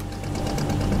turning?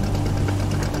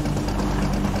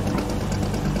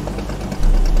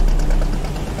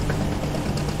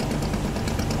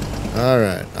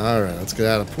 Alright, alright. Let's get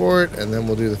out of port and then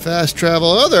we'll do the fast travel.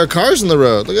 Oh, there are cars on the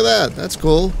road. Look at that. That's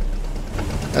cool.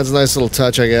 That's a nice little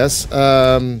touch, I guess.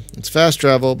 It's fast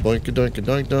travel. Boink a doink a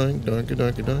doink doink doink a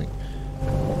doink a doink.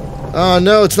 Oh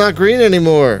no, it's not green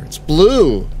anymore. It's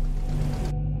blue.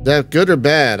 Is that good or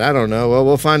bad? I don't know. Well,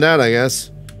 we'll find out, I guess.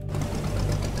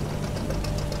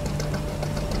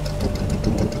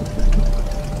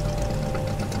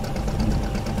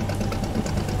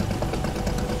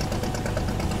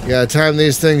 You gotta time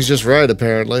these things just right,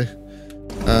 apparently.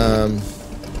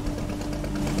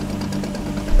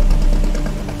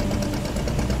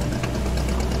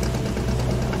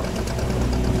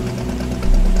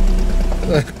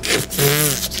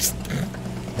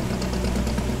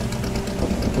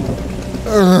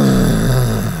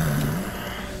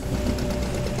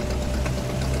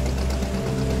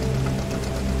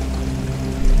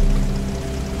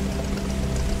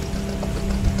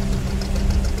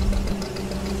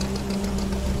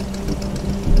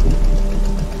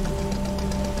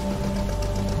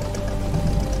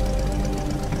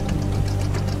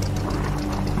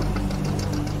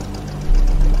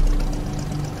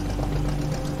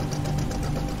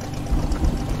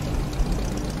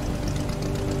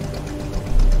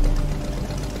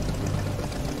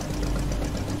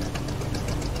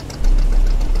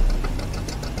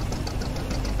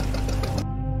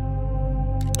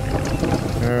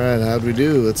 right, how'd we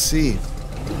do? Let's see.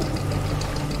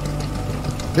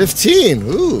 15.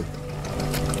 Ooh.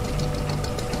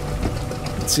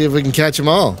 Let's see if we can catch them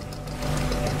all.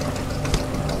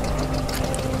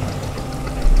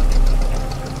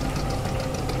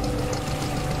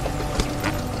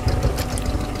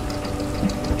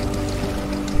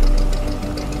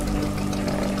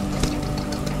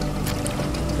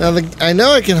 Now, I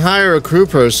know I can hire a crew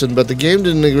person, but the game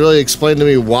didn't really explain to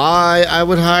me why I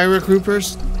would hire a crew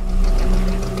person.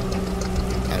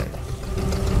 I don't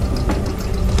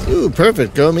know. Ooh,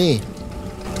 perfect. Go me.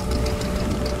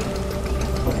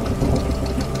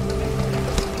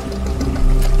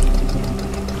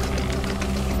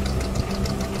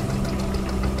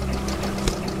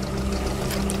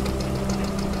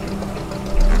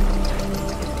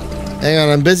 Hang on,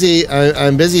 I'm busy.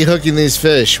 I'm busy hooking these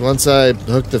fish. Once I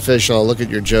hook the fish, I'll look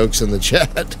at your jokes in the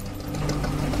chat.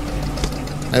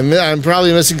 I'm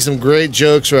probably missing some great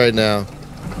jokes right now.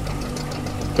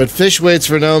 But fish waits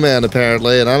for no man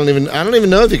apparently, and I don't even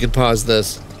know if you can pause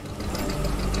this.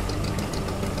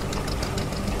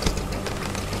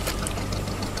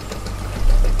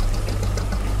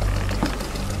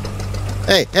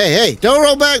 Hey, hey, hey! Don't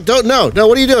roll back! No!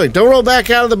 What are you doing? Don't roll back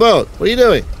out of the boat. What are you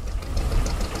doing?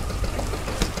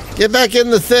 Get back in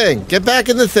the thing. Get back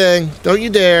in the thing. Don't you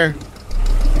dare.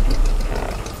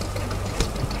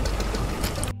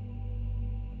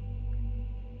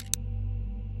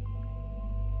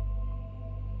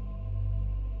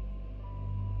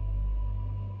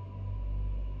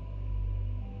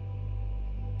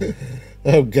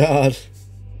 Oh God.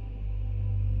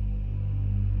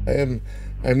 I'm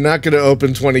not going to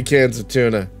open 20 cans of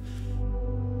tuna.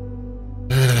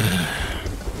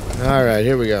 All right,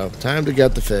 here we go. Time to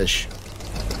get the fish.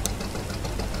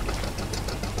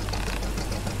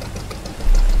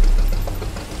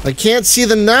 I can't see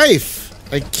the knife.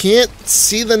 I can't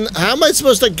see the... How am I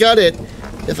supposed to gut it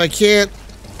if I can't...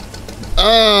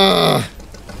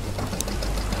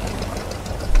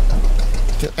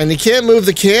 And you can't move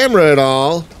the camera at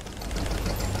all.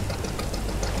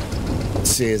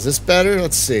 Let's see, is this better?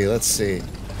 Let's see, let's see.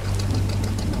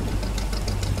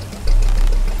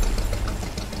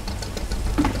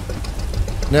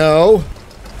 No.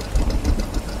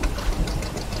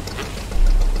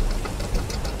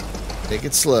 Take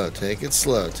it slow, take it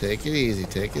slow, take it easy,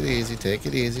 take it easy, take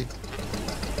it easy.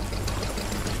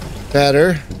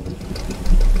 Better.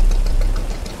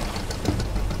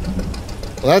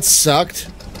 Well, that sucked.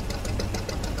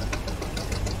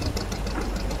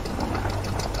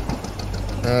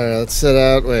 Alright, let's set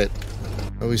out. Wait.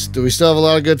 Do we still have a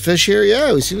lot of good fish here?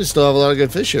 Yeah, we seem to still have a lot of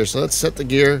good fish here, so let's set the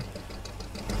gear.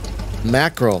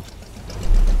 Mackerel.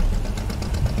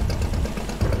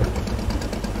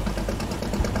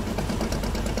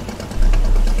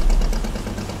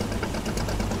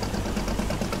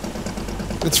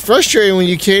 It's frustrating when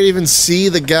you can't even see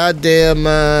the goddamn,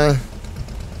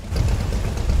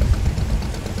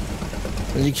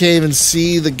 when you can't even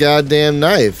see the goddamn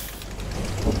knife.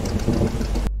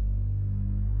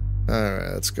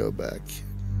 Alright, let's go back.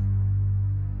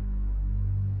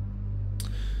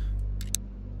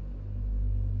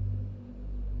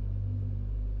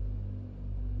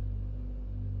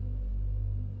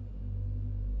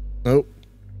 Nope.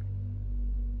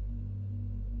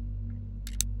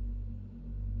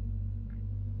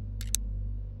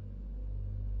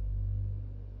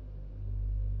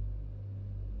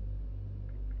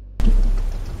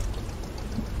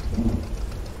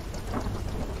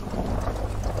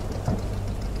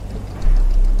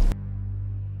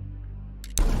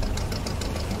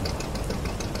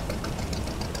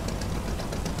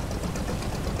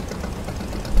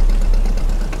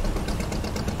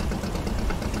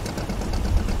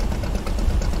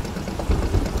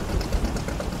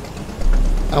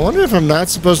 I wonder if I'm not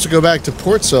supposed to go back to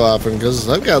port so often, because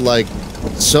I've got like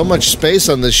so much space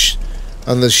on this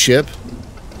ship.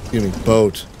 Excuse me,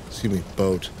 boat. Excuse me,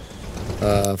 boat.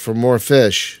 For more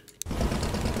fish.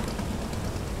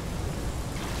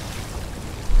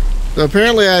 So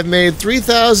apparently I've made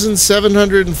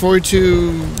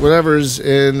 3,742 whatevers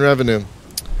in revenue.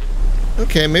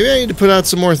 Okay, maybe I need to put out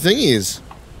some more thingies.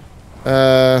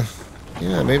 Yeah,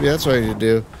 maybe that's what I need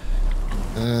to do.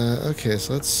 Okay,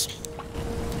 so let's see.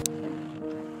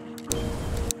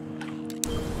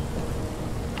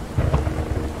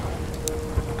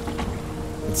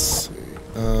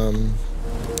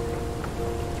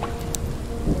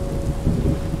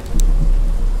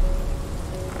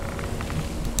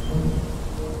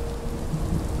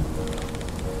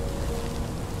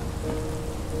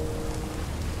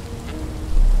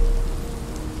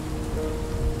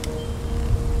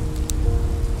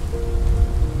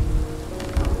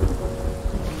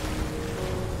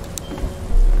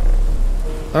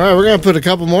 All right, we're gonna put a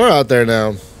couple more out there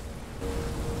now.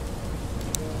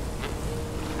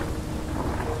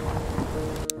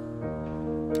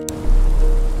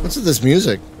 What's with this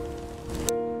music?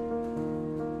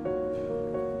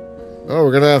 Oh,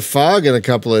 we're gonna have fog in a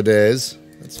couple of days.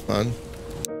 That's fun.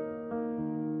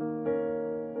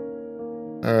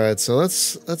 All right, so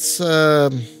let's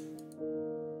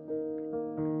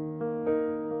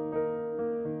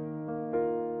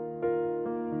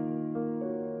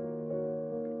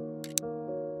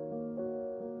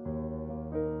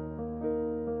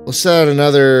we'll set out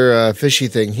another fishy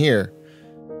thing here.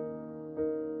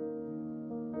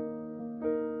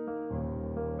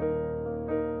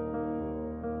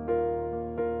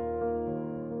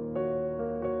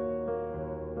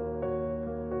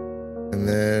 And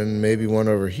then maybe one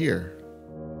over here.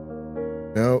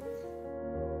 Nope.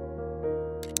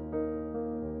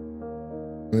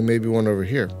 And then maybe one over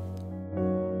here.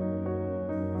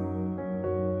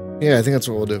 Yeah, I think that's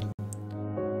what we'll do.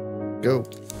 Go.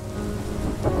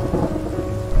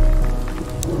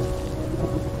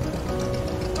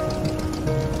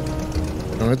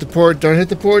 Don't hit the port, don't hit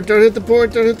the port, don't hit the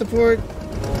port, don't hit the port.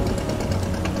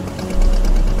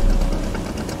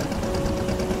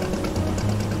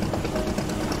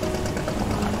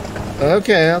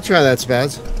 Okay, I'll try that,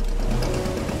 Spaz.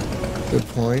 Good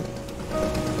point.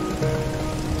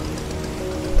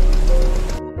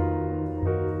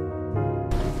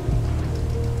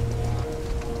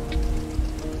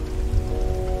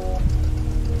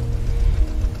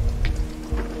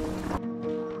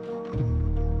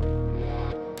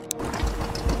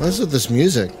 What's with this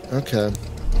music? Okay.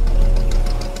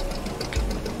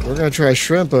 We're gonna try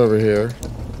shrimp over here.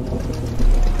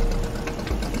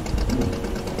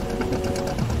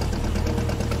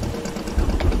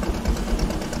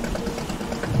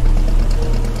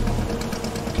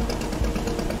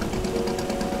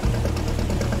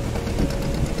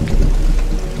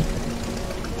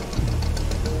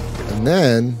 And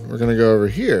then we're gonna go over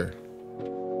here.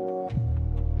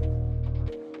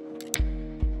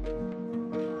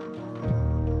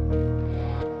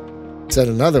 Set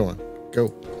another one.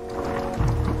 Go.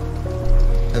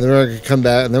 And then we're gonna come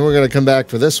back, and then we're gonna come back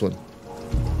for this one.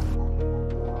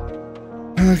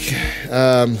 Okay.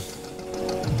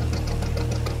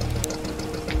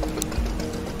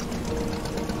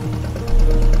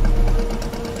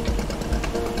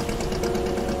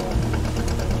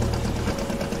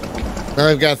 Now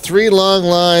I've got 3 long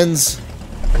lines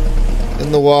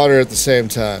in the water at the same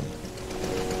time.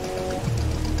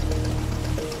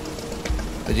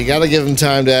 But you gotta give them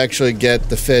time to actually get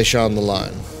the fish on the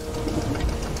line.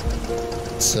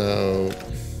 So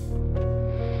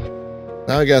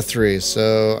now I got 3.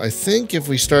 So I think if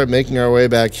we start making our way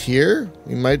back here,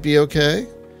 we might be okay.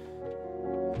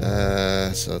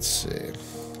 So let's see.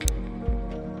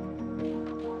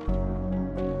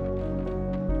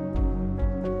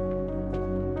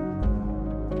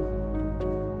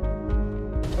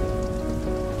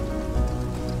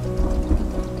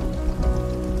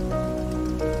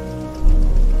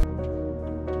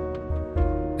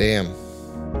 Damn.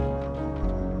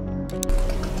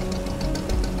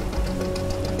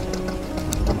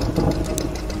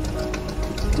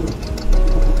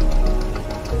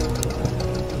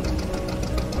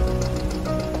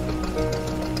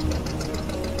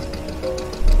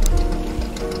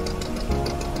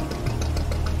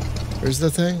 Where's the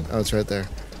thing? Oh, it's right there.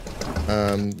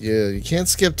 Yeah, you can't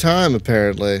skip time,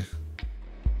 apparently.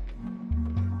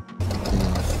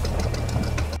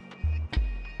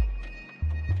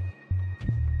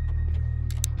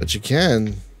 But you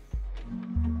can.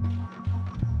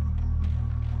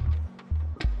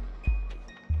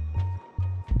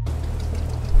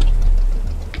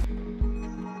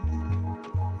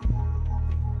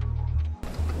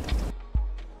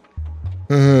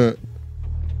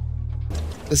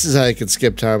 This is how you can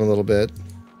skip time a little bit.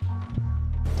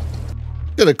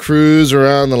 Gonna cruise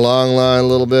around the long line a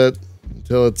little bit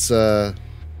until it's there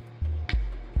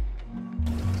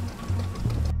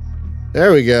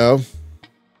we go.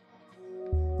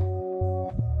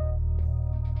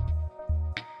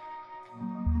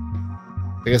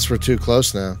 I guess we're too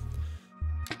close now.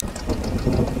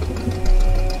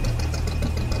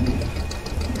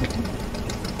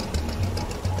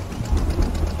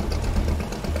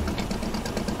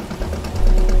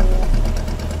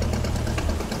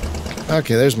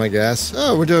 Okay, there's my gas.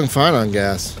 Oh, we're doing fine on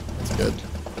gas. That's good.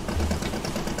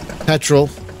 Petrol.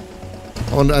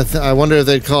 I wonder if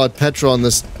they'd call it petrol in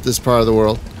this part of the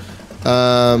world.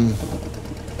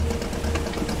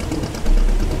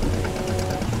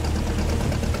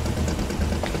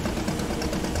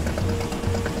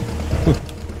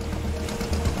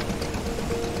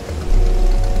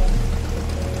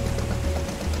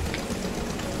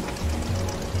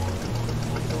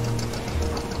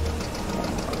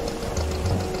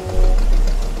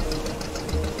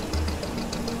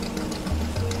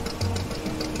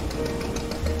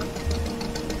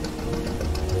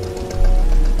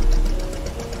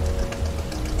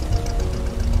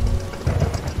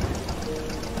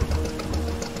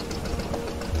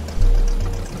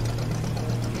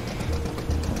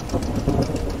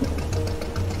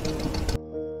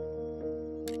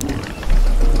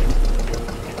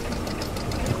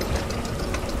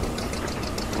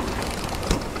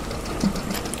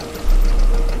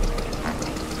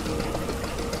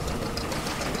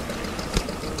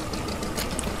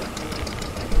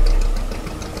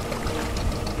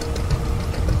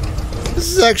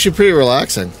 This is actually pretty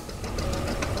relaxing.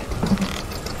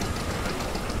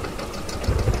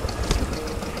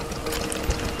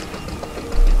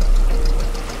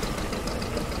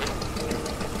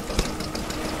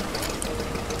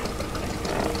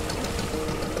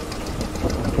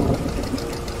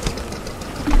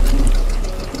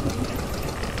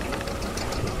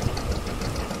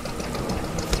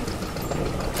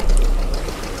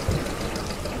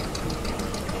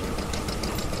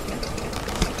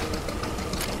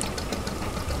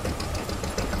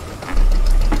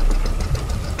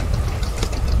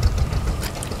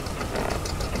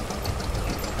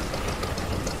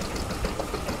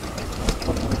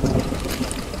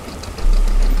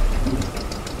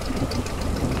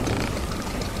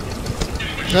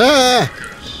 Ah!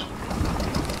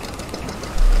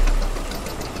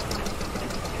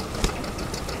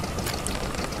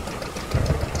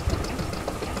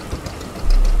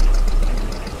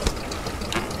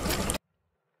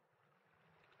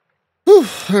 Whew,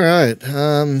 all right.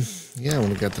 Yeah, I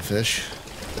want to get the fish.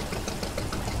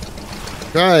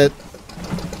 Try it.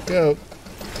 Go.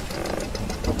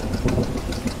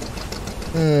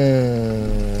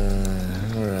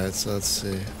 All right, so let's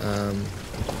see.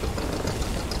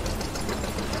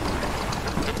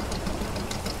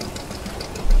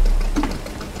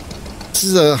 This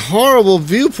is a horrible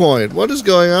viewpoint. What is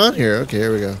going on here? Okay,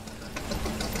 here we go.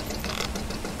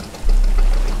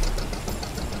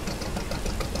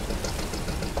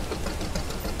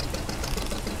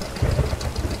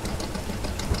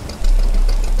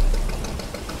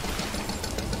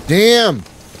 Damn.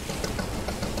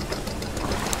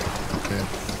 Okay.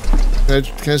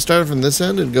 Can I start from this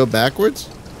end and go backwards?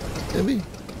 Maybe.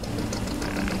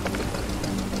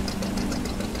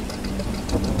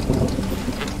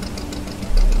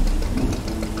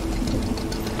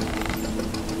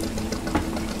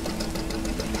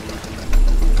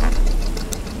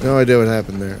 No idea what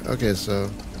happened there. Okay, so...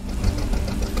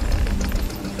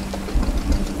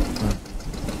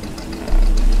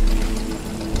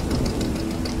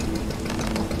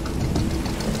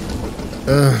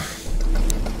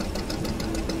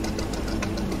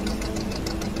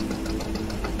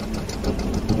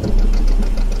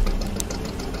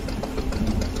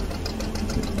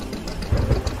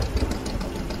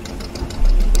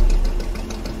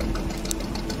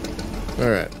 All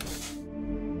right.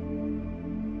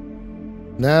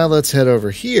 Now let's head over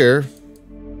here.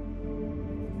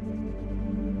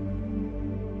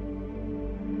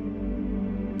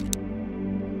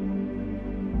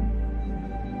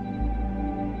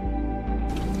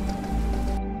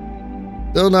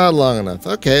 Still not long enough.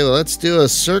 Okay, well, let's do a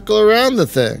circle around the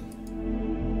thing.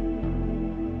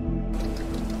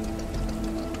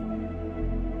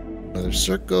 Another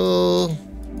circle.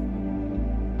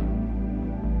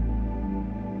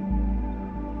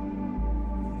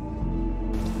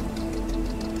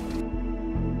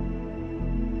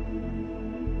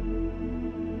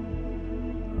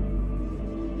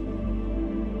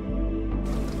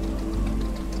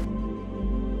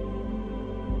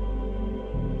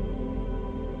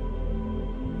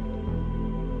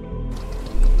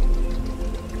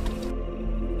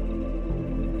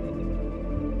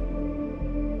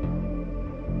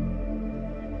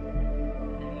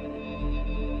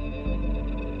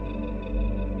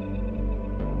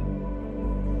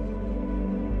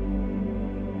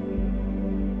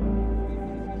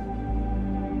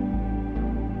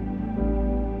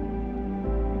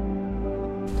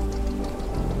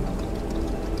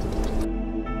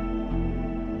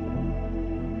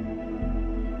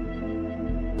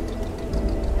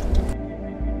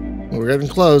 We're getting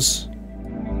close. I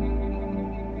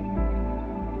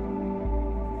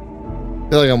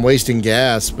feel like I'm wasting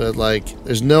gas, but like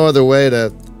there's no other way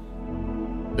to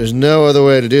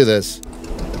do this.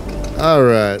 All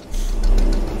right.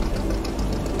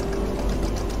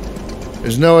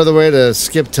 There's no other way to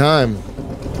skip time.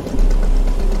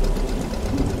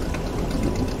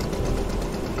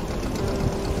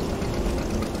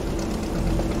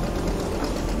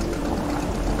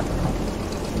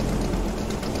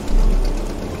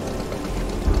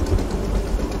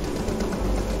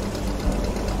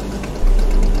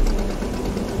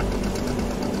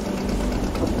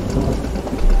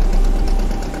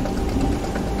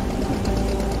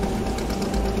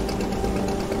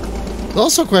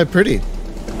 Also quite pretty.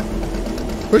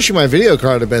 Pushing my video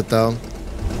card a bit though.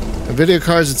 My video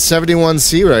card's at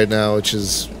 71C right now, which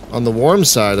is on the warm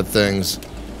side of things.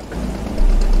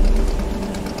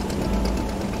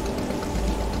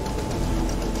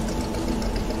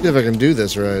 See if I can do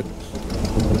this right.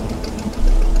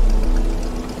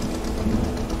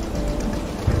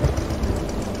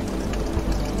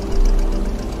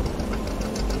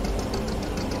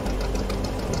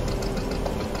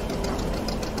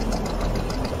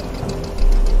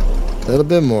 Little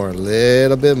bit more,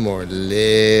 little bit more,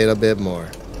 little bit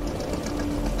more.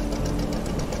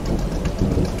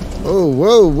 Oh,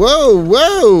 whoa, whoa,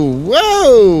 whoa,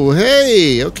 whoa!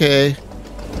 Hey, okay.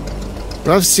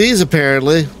 Rough seas,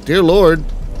 apparently. Dear Lord.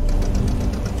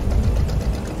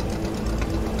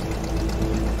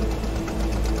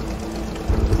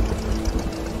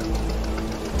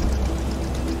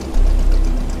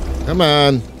 Come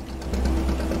on.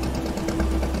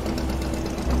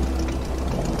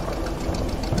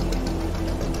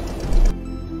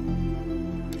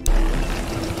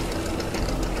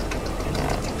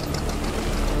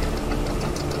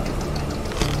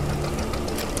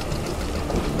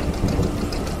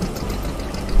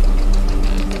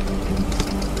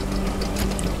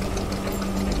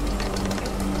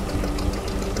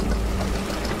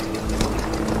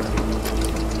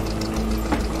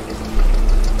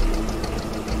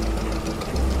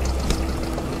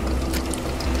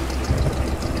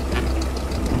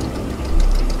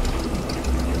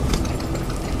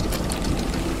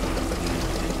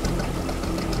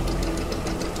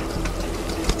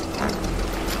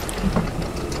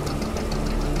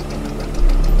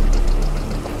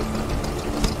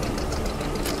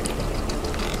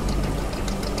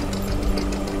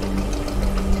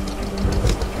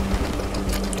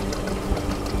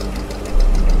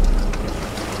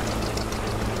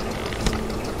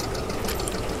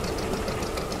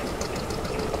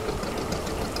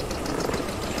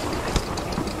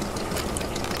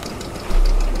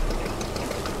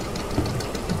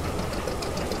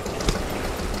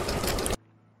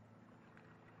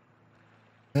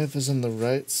 Knife is on the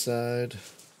right side.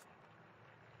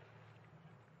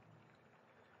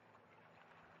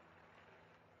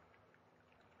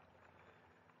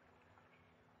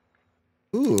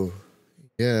 Ooh.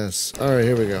 Yes. All right,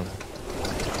 here we go.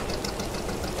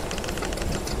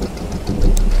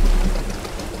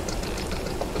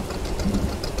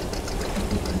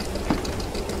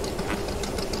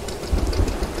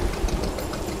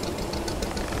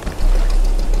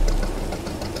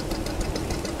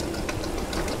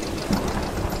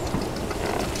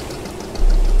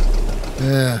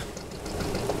 Yeah.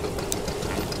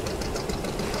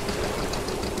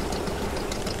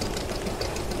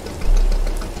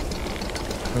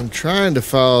 I'm trying to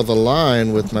follow the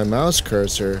line with my mouse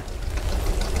cursor.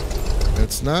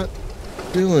 It's not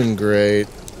doing great.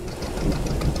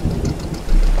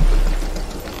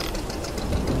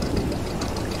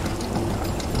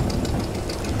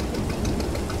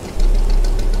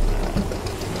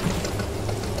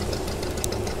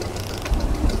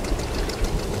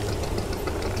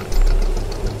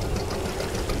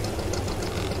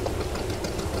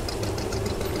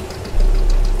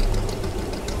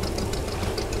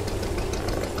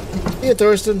 Hey,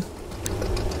 Thurston.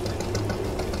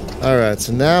 All right,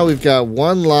 so now we've got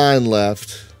one line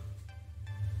left.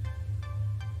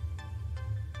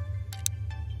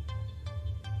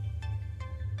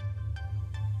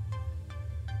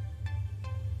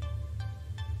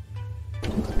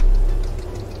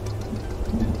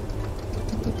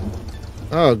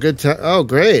 Oh, good time. Oh,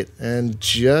 great. And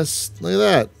just look at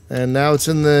that. And now it's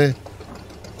in the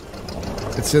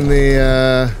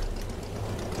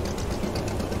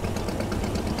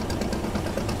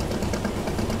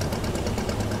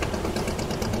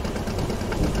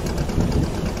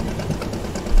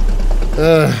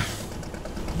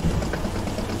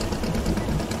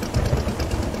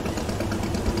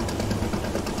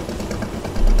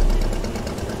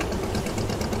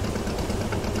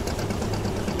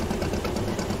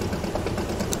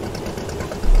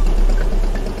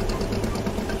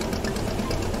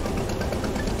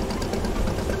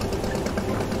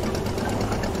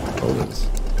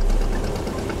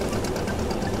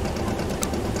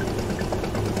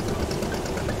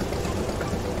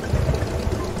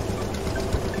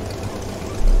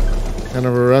kind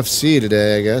of a rough sea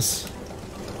today, I guess.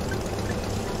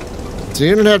 So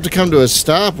you don't have to come to a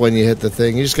stop when you hit the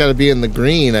thing. You just got to be in the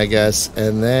green, I guess.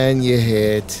 And then you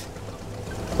hit...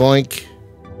 Boink.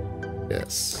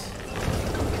 Yes.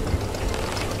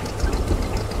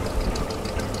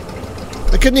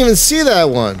 I couldn't even see that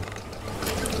one.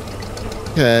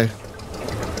 Okay.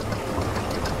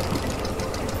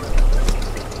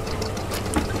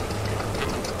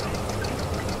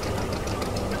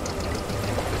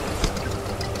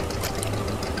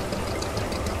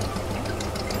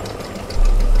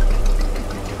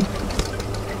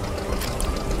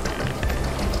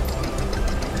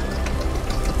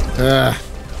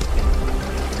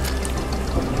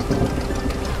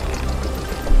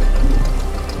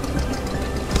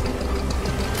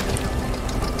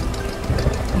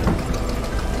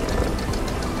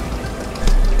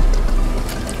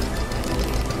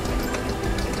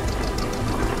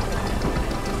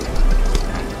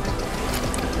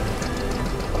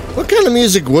 What kind of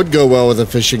music would go well with a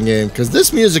fishing game? Because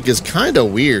this music is kind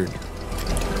of weird.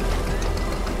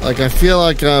 Like, I feel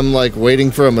like I'm, like,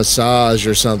 waiting for a massage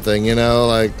or something, you know?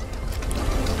 Like,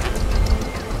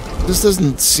 this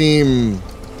doesn't seem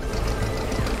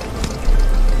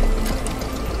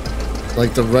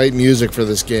like the right music for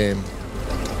this game.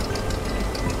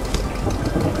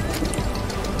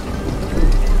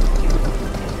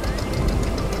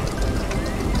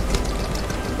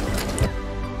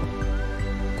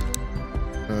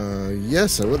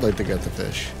 Yes, I would like to get the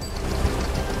fish.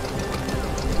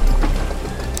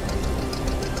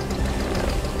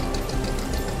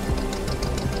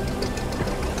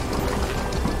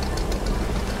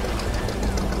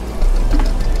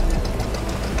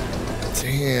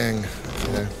 Dang.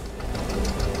 Okay.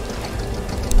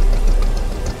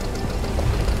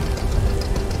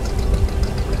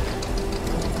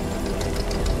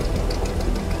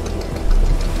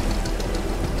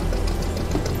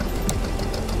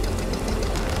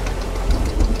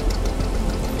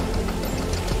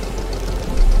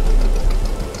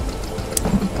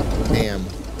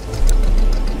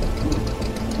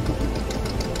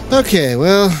 Okay,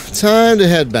 well, time to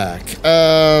head back.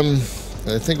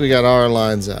 I think we got our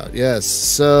lines out. Yes,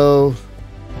 so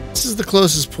this is the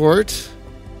closest port.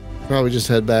 Probably just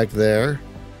head back there.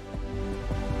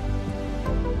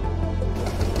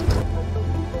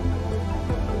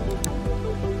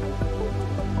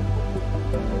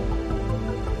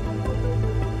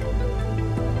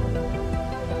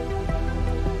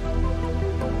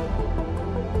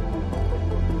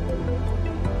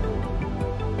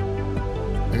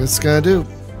 I guess it's gonna do.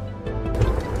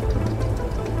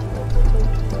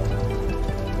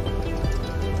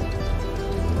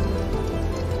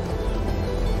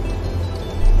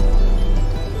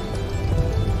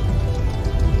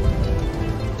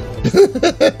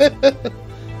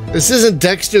 This isn't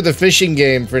Dexter the fishing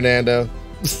game, Fernando.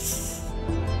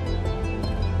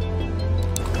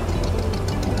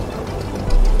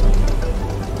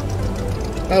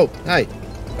 Oh, hi.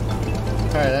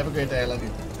 All right, have a great day. I love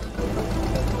you.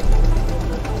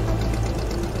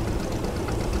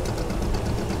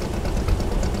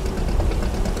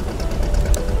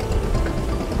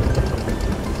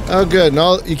 Oh, good.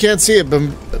 No, you can't see it,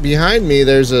 but behind me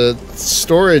there's a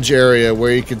storage area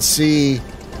where you can see,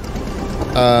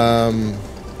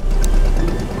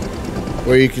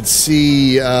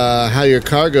 how your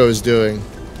cargo is doing.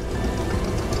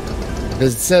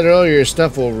 As it said earlier, your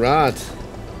stuff will rot.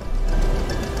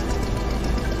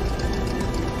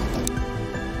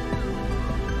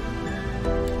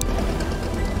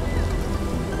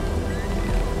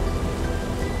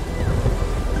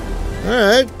 All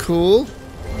right, cool.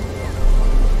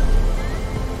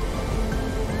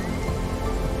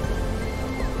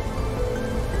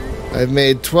 I've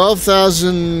made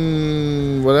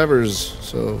 12,000 whatevers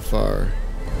so far.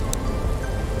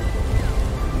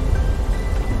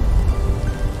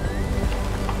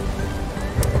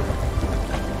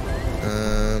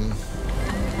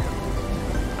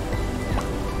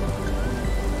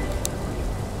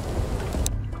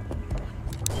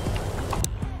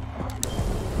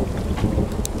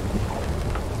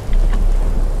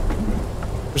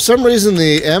 For some reason,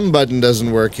 the M button doesn't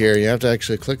work here. You have to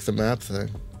actually click the map thing.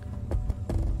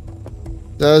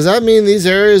 Now, does that mean these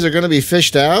areas are going to be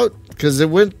fished out? Because it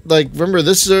went, like, remember,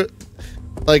 this is,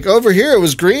 like, over here it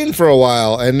was green for a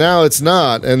while, and now it's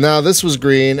not. And now this was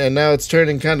green, and now it's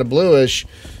turning kind of bluish,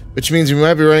 which means we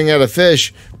might be running out of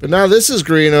fish. But now this is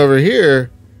green over here.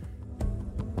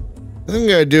 I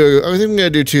think I'm going to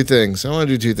do two things. I want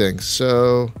to do two things.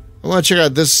 So, I want to check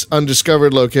out this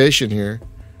undiscovered location here,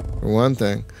 for one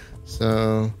thing.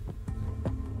 So,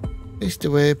 face the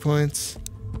waypoints.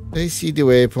 Face the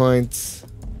waypoints.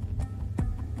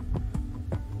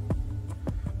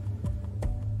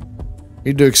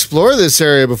 Need to explore this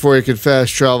area before you can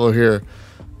fast travel here.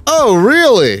 Oh,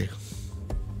 really?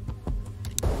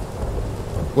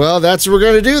 Well, that's what we're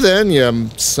gonna do then,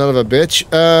 you son of a bitch.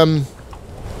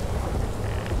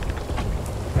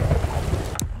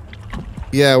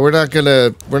 Yeah, we're not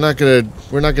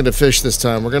gonna fish this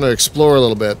time. We're gonna explore a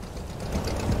little bit.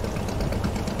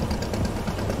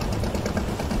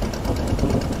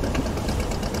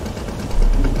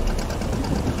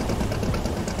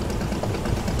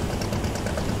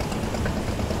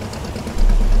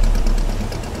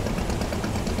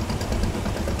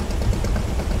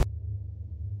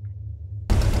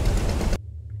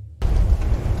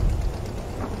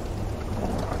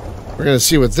 We're going to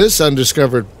see what this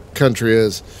undiscovered country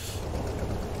is.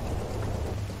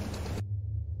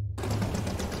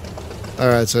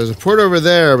 Alright, so there's a port over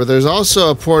there, but there's also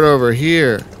a port over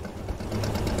here.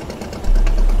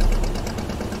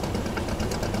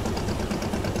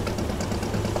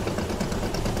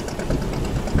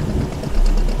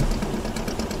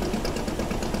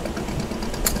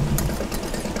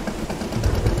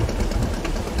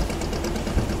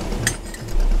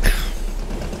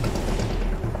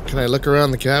 Can I look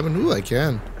around the cabin? Ooh, I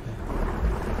can.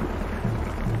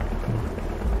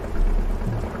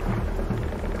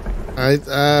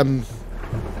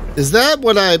 Is that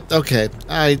what okay,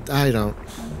 I don't.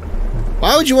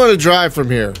 Why would you want to drive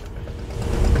from here?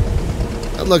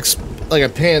 That looks like a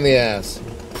pain in the ass.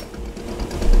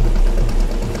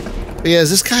 But yeah,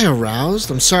 is this guy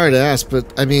aroused? I'm sorry to ask,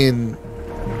 but I mean,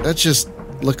 that just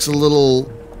looks a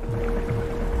little...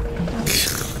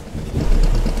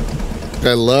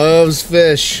 Guy loves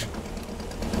fish.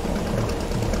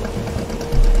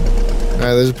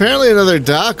 Alright, there's apparently another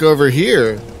dock over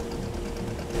here.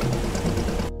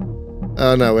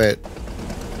 Oh, no, wait.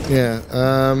 Yeah,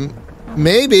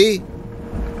 maybe.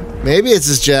 Maybe it's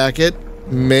his jacket.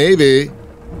 Maybe.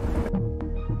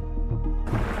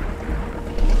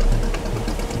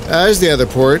 There's the other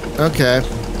port. Okay.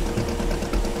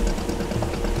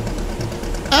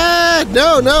 Ah!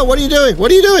 No! What are you doing? What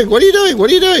are you doing? What are you doing?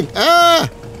 What are you doing? Ah!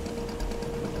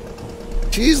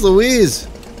 Jeez Louise.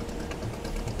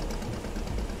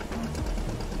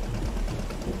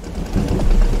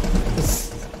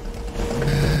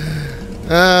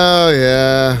 Oh,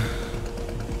 yeah.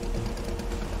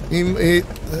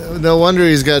 No wonder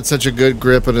he's got such a good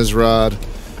grip on his rod.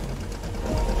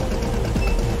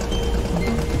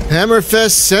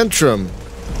 Hammerfest Centrum.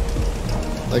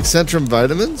 Like Centrum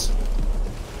vitamins?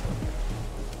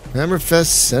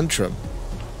 Hammerfest Centrum.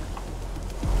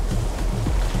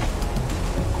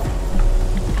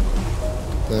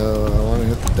 So, I want to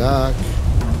hit the dock.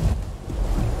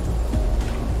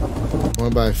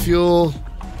 Want to buy fuel.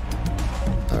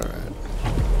 Alright.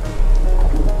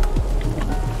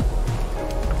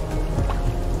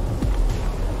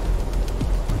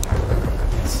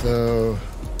 So...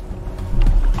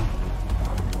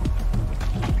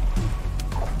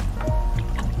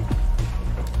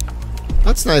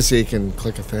 That's nice that you can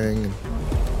click a thing.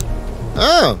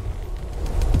 Oh!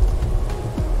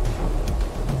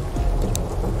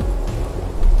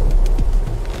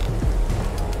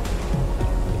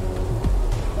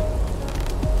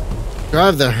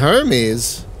 Drive the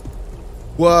Hermes?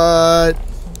 What?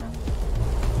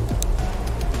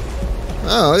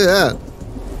 Oh, look at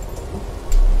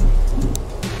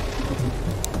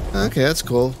that. Okay, that's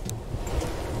cool.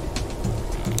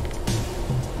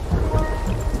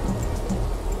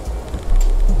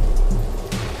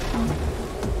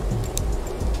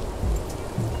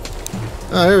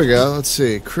 Oh, here we go. Let's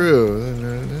see. Crew.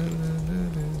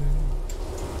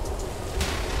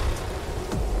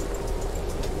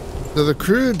 So the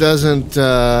crew doesn't,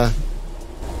 I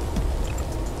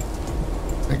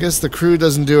guess the crew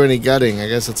doesn't do any gutting. I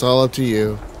guess it's all up to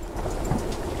you.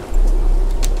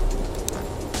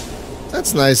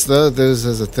 That's nice, though. This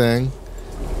is a thing.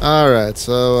 Alright,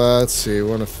 so, let's see.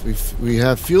 We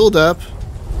have fueled up.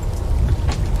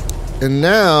 And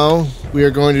now, we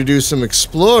are going to do some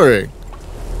exploring.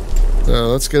 So,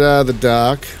 let's get out of the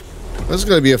dock. This is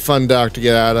going to be a fun dock to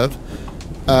get out of.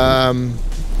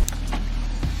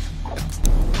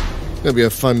 It's going to be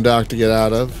a fun dock to get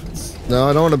out of. No,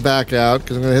 I don't want to back out,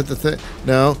 because I'm going to hit the thing.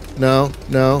 No.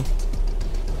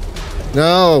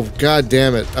 No, god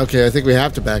damn it. Okay, I think we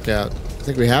have to back out. I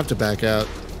think we have to back out.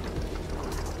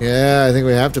 Yeah, I think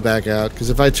we have to back out,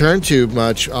 because if I turn too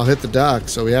much, I'll hit the dock,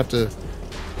 so we have to...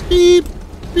 Beep,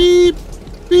 beep,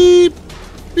 beep,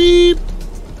 beep.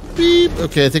 Beep.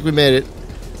 Okay, I think we made it.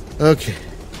 Okay.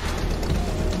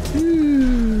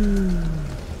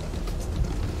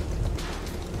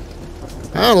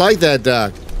 I don't like that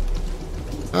dock.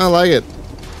 I don't like it.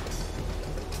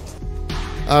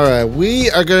 Alright, we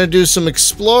are going to do some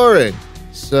exploring.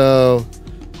 So,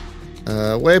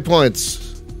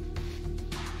 waypoints.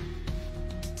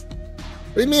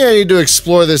 What do you mean I need to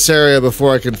explore this area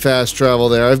before I can fast travel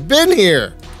there? I've been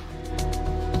here!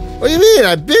 What do you mean?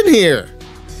 I've been here!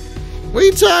 What are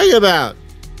you talking about?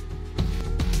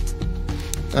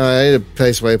 I need to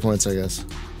place waypoints, I guess.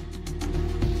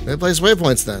 I place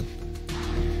waypoints then.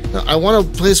 No, I want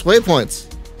to place waypoints.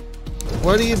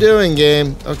 What are you doing,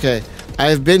 game? Okay. I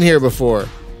have been here before.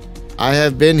 I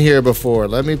have been here before.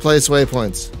 Let me place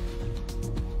waypoints.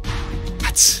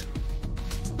 What?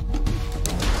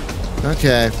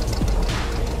 Okay.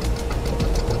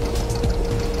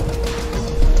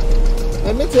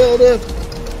 I'm Matilda.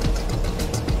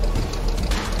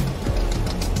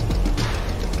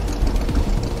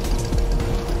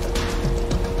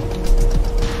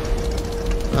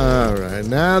 Alright,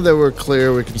 now that we're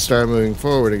clear, we can start moving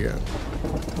forward again.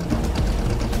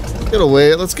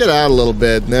 Let's get out a little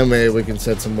bit, and then maybe we can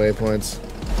set some waypoints.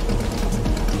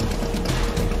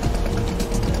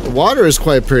 The water is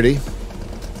quite pretty.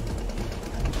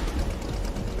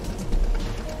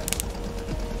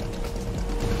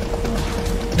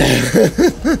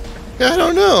 I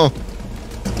don't know.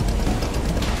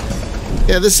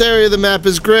 Yeah, this area of the map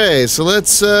is gray, so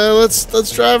let's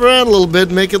drive around a little bit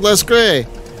and make it less gray.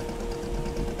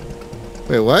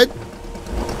 Wait, what?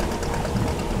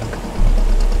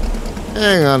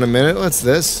 Hang on a minute, what's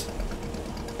this?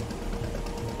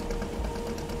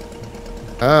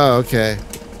 Oh, okay.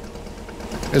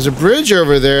 There's a bridge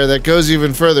over there that goes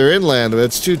even further inland, but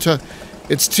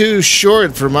it's too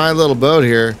short for my little boat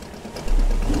here.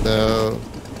 So,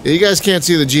 you guys can't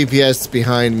see the GPS that's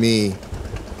behind me.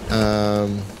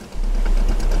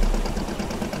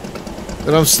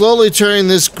 But I'm slowly turning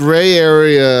this gray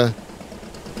area,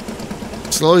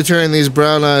 slowly turning these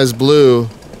brown eyes blue.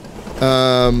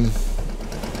 So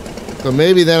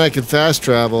maybe then I could fast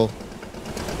travel.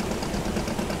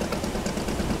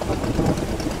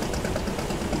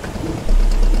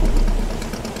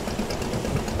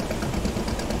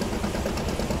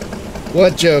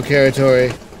 What joke,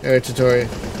 Heritori?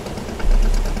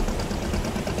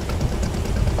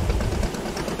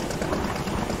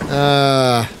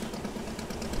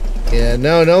 Yeah,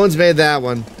 no one's made that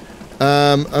one.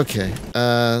 Okay.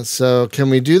 So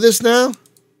can we do this now?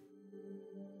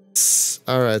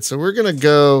 Alright, so we're gonna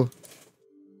go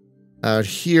out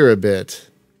here a bit.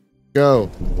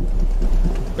 Go.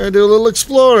 We're gonna do a little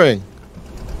exploring.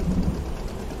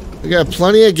 We got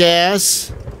plenty of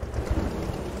gas.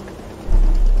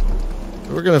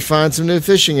 We're gonna find some new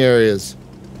fishing areas.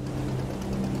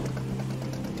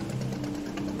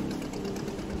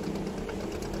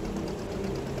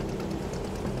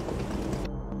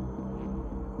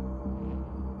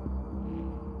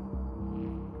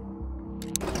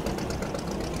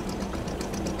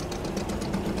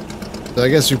 So I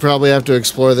guess we probably have to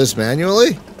explore this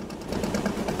manually?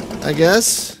 I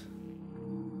guess?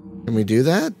 Can we do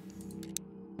that?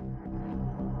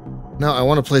 No, I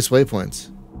want to place waypoints.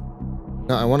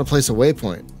 No, I want to place a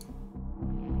waypoint.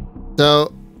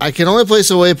 So, I can only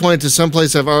place a waypoint to some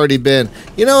place I've already been.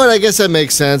 You know what? I guess that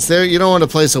makes sense. There, you don't want to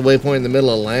place a waypoint in the middle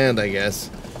of land, I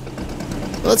guess.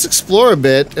 Let's explore a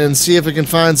bit and see if we can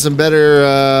find some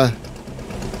better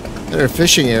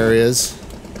fishing areas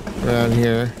around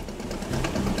here.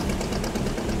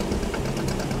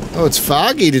 Oh, it's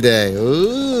foggy today.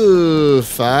 Ooh,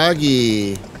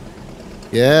 foggy.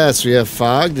 Yes, we have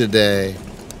fog today.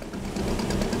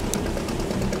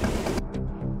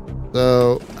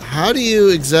 So, how do you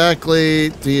exactly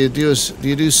do you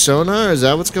do sonar? Is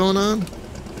that what's going on?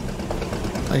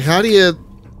 Like, how do you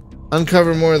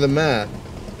uncover more of the map?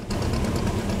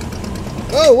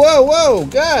 Oh, whoa,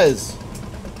 guys!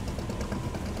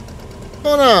 What's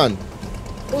going on?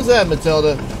 What was that,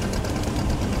 Matilda?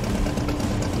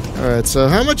 Alright, so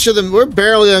how much of them... We're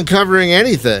barely uncovering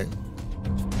anything.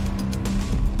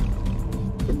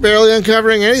 We're barely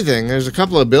uncovering anything. There's a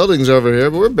couple of buildings over here,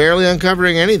 but we're barely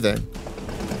uncovering anything.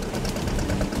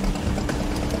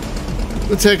 It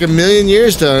would take a million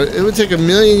years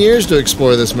to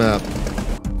explore this map.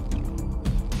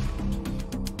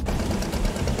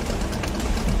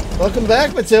 Welcome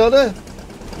back, Matilda.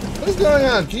 What is going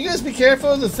on? Can you guys be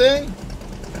careful of the thing?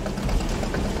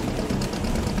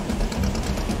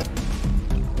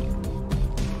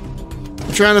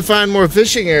 I'm trying to find more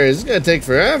fishing areas. It's gonna take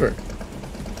forever.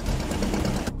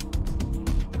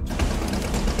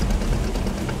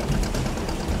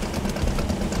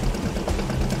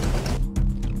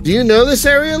 Do you know this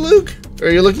area, Luke? Or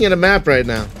are you looking at a map right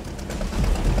now?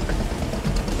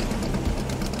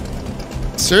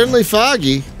 It's certainly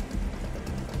foggy.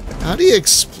 How do you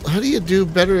do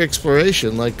better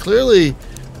exploration? Like, clearly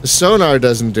the sonar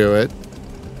doesn't do it.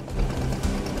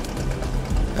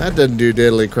 That doesn't do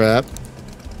diddly crap.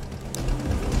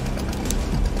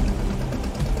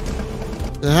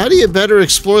 How do you better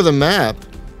explore the map?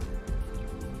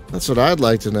 That's what I'd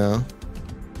like to know.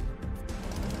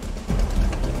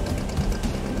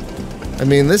 I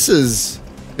mean, if this is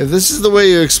the way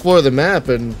you explore the map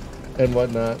and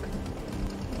whatnot.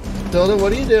 Tilda,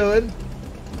 what are you doing?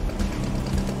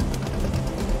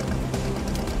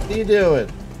 What are you doing?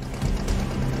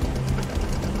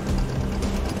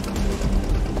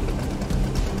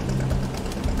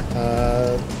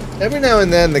 Every now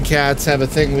and then the cats have a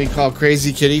thing we call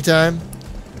crazy kitty time,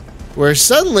 where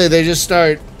suddenly they just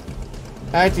start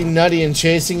acting nutty and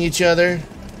chasing each other.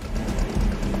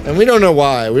 And we don't know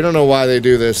why. We don't know why they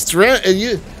do this.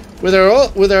 With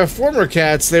our former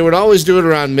cats, they would always do it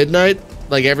around midnight,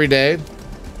 like every day.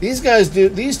 These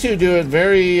two do it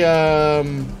very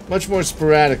much more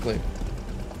sporadically.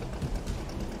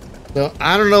 So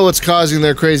I don't know what's causing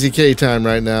their crazy kitty time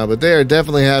right now, but they are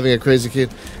definitely having a crazy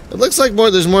kitty. It looks like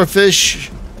there's more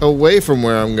fish away from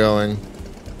where I'm going.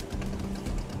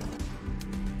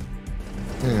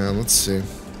 Hang on, let's see.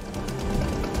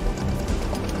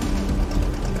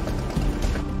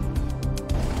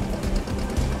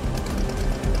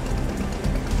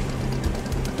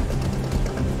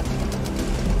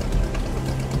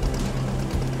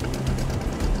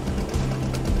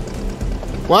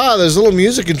 Wow, there's a little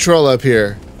music control up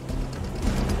here.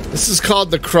 This is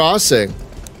called the crossing.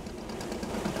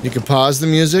 You can pause the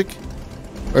music,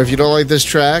 or if you don't like this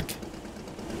track,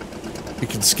 you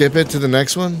can skip it to the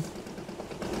next one.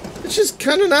 It's just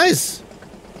kind of nice,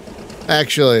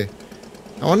 actually.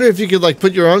 I wonder if you could like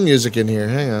put your own music in here.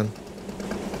 Hang on.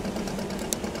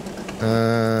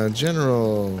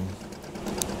 General.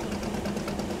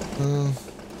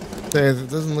 It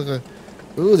doesn't look like.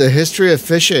 Ooh, the history of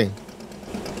fishing.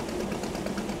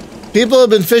 People have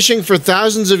been fishing for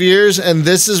thousands of years, and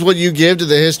this is what you give to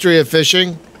the history of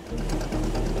fishing?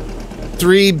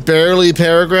 3 barely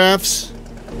paragraphs?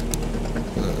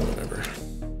 Whatever.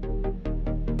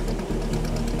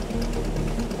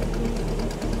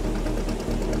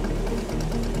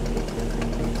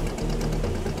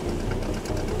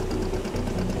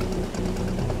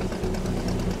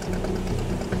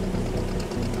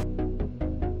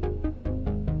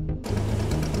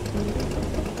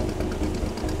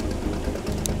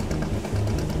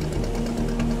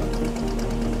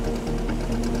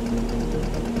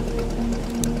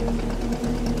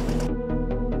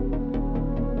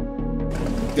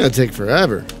 It's gonna take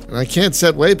forever, and I can't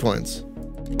set waypoints.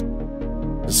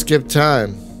 Just skip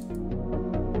time.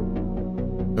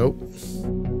 Nope.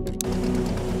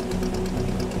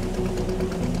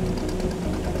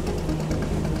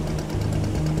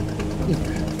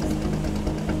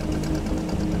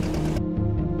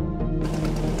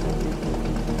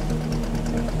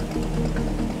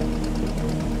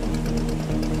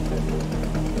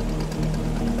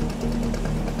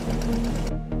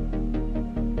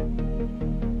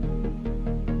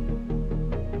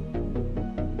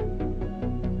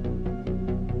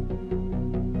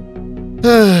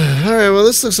 Alright, well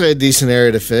this looks like a decent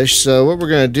area to fish, so what we're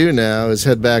going to do now is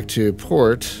head back to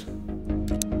port.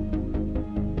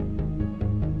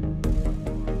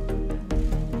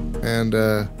 And,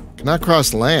 cannot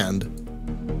cross land.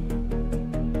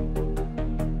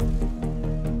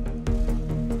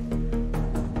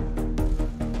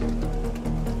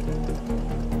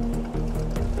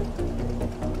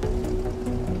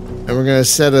 And we're going to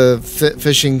set a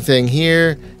fishing thing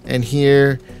here, and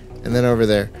then over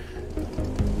there.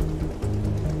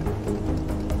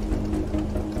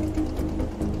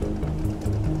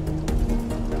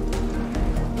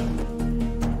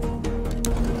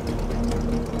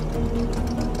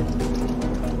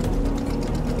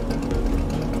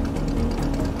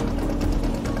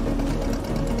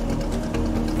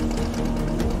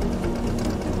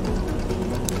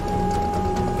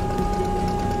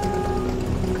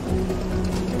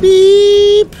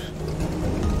 Beep.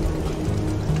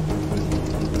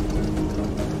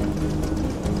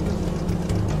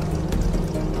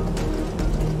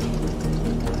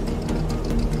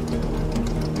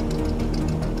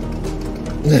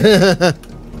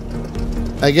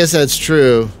 I guess that's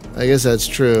true.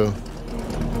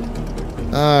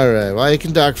 Alright, well you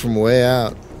can dock from way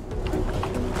out.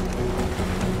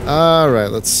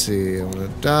 Alright, let's see. I'm gonna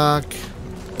dock.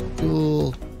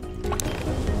 Cool.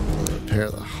 Repair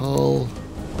the hull,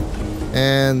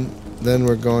 and then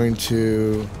we're going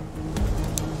to.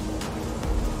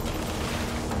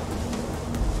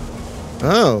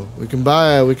 Oh, we can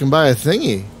buy a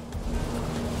thingy.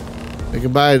 We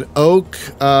can buy an oak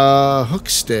hook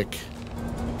stick,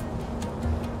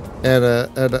 and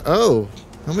oh,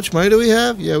 how much money do we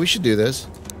have? Yeah, we should do this.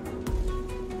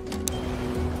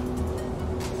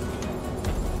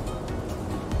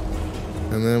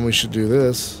 And then we should do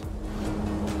this.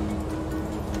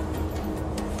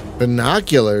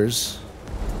 Binoculars.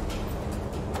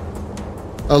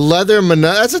 A leather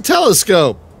that's a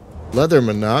telescope. Leather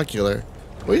monocular.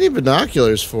 What do you need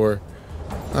binoculars for?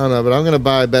 I don't know, but I'm gonna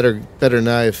buy a better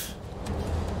knife.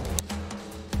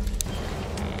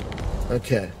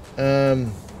 Okay.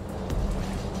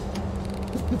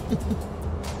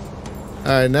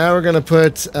 Alright, now we're gonna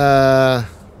put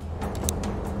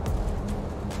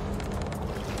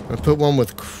one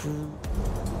with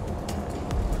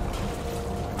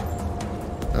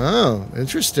oh,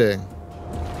 interesting.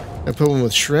 I put one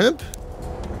with shrimp.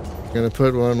 I'm gonna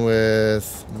put one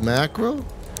with mackerel.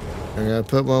 I'm gonna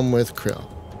put one with krill.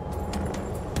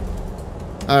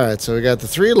 Alright, so we got the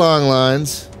 3 long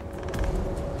lines.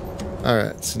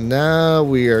 Alright, so now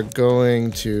we are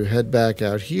going to head back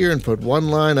out here and put 1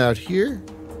 line out here.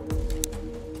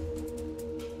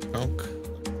 Like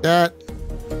that.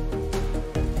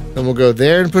 Then we'll go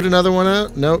there and put another one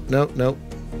out. Nope, nope, nope.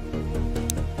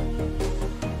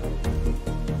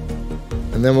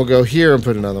 And then we'll go here and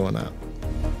put another one out.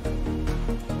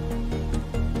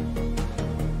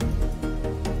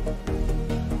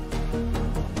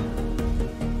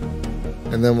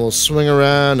 And then we'll swing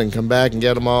around and come back and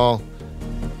get them all.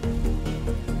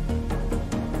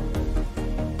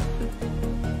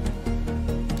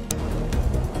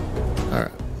 All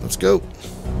right, let's go.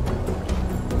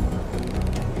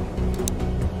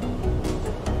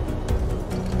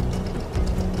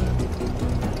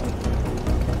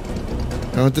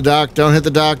 Don't hit the dock, don't hit the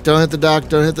dock, don't hit the dock,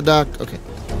 don't hit the dock. Okay.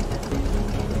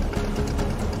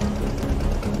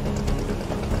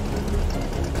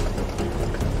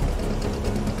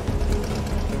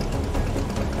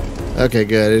 Okay,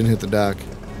 good. I didn't hit the dock.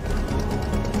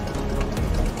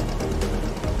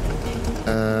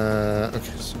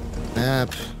 Okay, so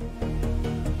map.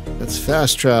 That's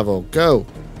fast travel. Go.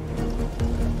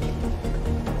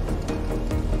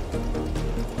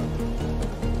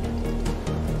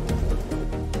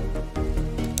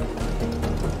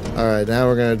 Alright, now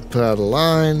we're going to put out a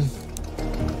line.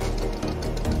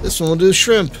 This one will do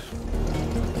shrimp.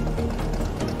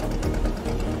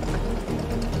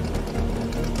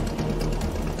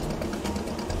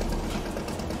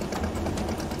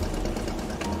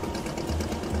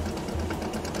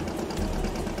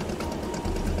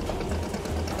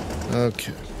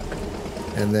 Okay.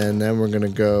 And then we're going to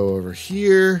go over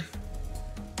here.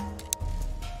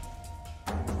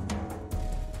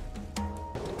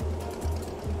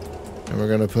 And we're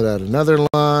going to put out another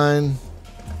line.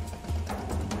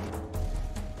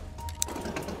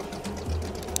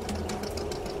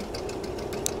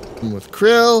 And with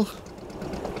krill.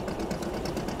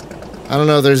 I don't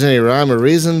know if there's any rhyme or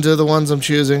reason to the ones I'm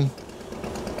choosing.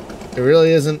 It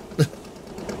really isn't.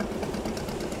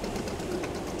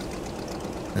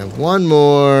 And one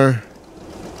more.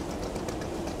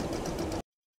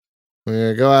 We're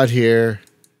going to go out here.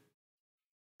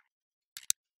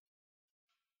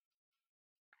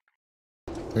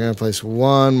 We're going to place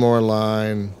one more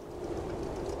line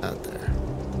out there.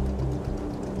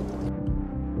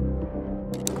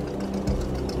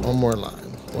 One more line.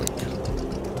 Boink.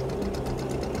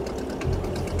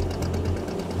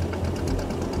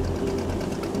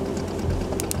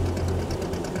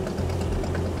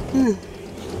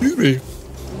 Excuse me.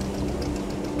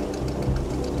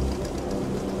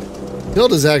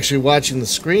 Hilda's actually watching the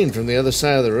screen from the other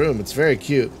side of the room. It's very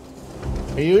cute.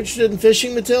 Are you interested in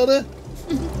fishing, Matilda?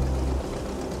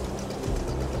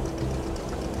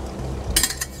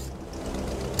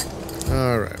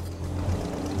 All right.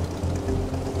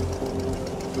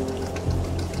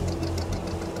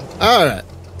 All right.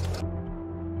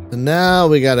 And now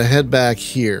we got to head back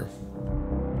here.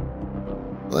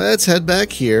 Let's head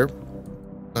back here.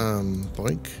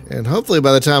 Boink. And hopefully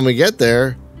by the time we get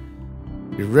there,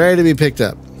 be ready to be picked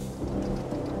up.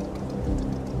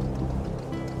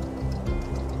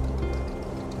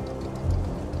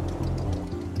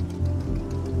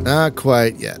 Not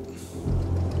quite yet.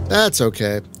 That's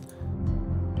okay.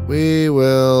 We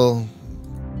will...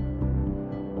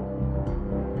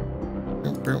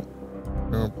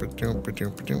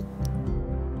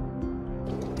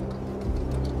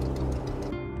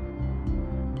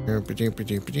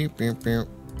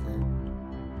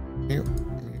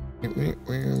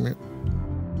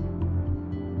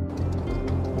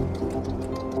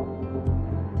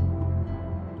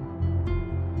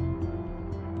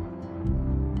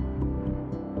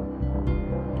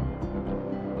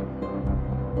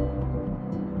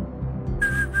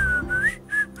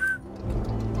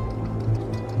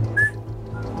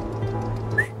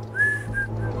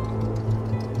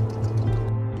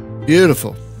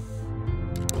 Beautiful.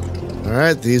 All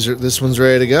right, this one's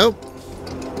ready to go.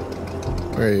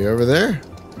 Where are you? Over there?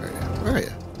 Where are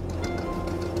you?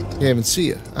 Can't even see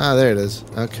you. Ah, there it is.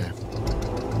 Okay.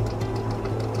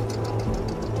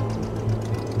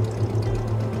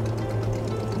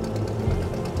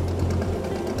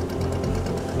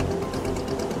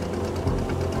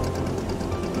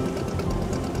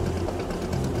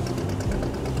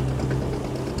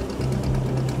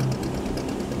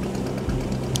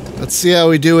 Let's see how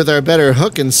we do with our better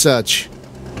hook and such.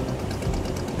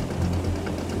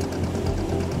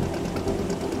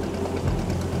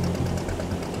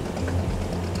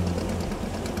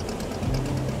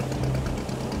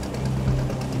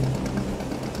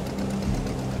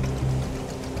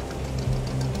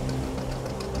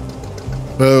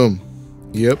 Boom.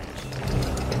 Yep.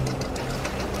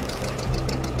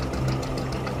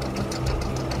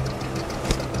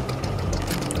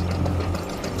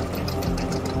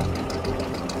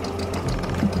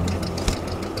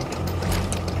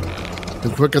 Too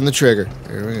quick on the trigger.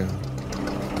 There we go.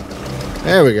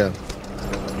 There we go.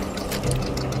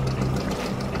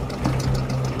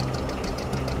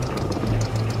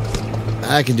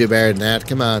 I can do better than that.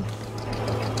 Come on.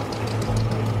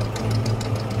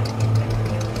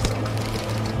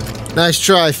 Nice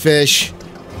try, fish.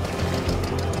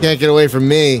 Can't get away from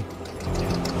me.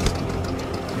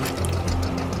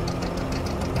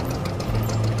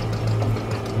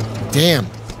 Damn.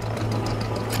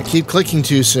 I keep clicking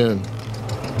too soon.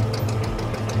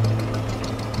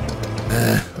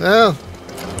 Well.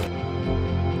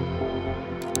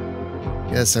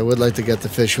 Yes, I would like to get the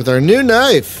fish with our new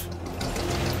knife.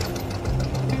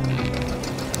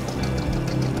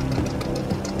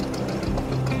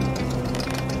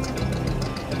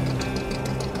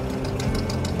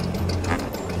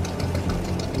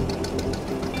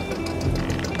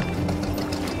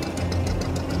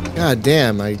 God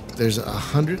damn, there's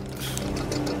 100.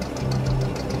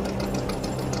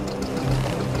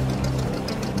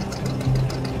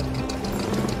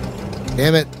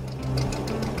 Damn it.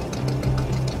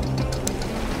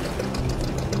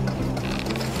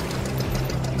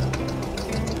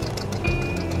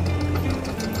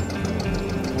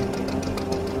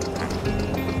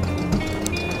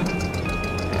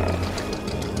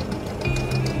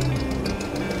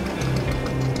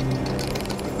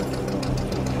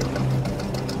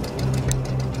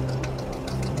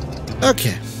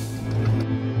 Okay.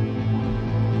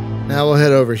 Now we'll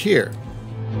head over here.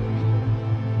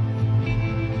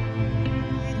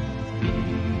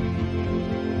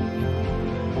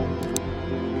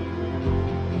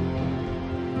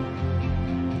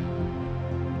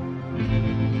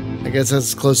 I guess that's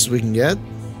as close as we can get.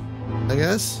 I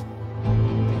guess.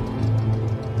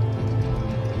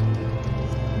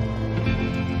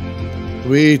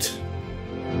 Sweet.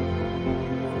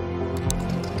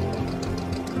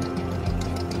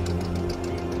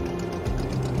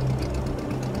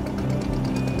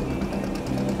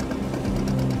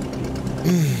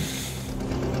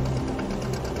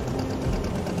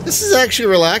 This is actually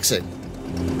relaxing.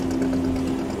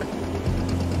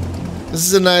 This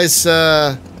is a nice,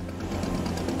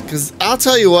 because I'll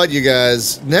tell you what, you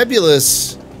guys,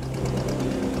 Nebulous,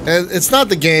 and it's not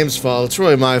the game's fault, it's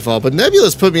really my fault, but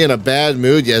Nebulous put me in a bad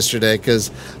mood yesterday,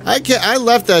 because I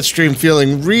left that stream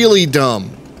feeling really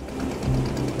dumb.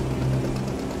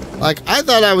 Like, I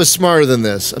thought I was smarter than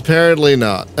this. Apparently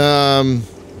not.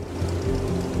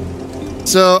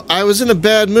 So, I was in a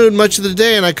bad mood much of the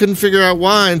day, and I couldn't figure out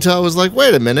why until I was like,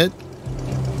 wait a minute.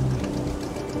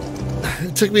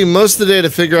 It took me most of the day to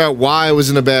figure out why I was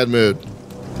in a bad mood.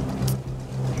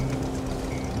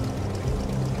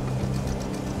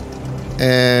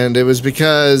 And it was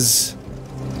because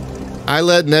I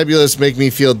let Nebulous make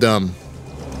me feel dumb.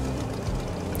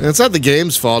 And it's not the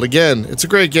game's fault. Again, it's a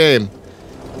great game.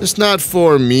 Just not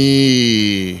for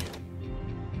me.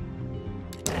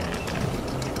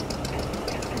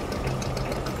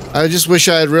 I just wish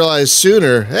I had realized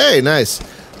sooner, hey, nice,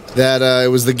 that it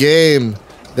was the game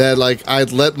that, like,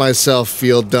 I'd let myself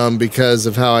feel dumb because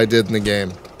of how I did in the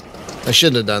game. I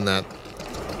shouldn't have done that.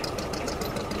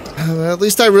 At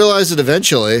least I realized it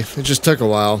eventually. It just took a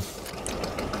while.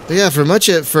 But yeah,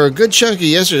 for a good chunk of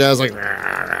yesterday, I was like,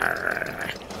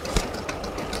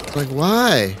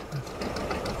 why?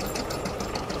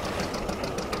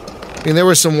 I mean, there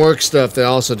was some work stuff that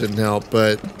also didn't help,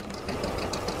 but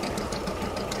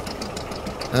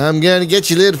I'm gonna get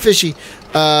you, little fishy.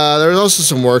 There was also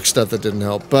some work stuff that didn't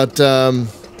help, but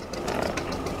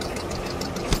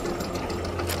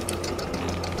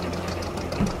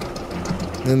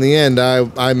in the end,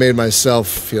 I made myself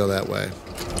feel that way.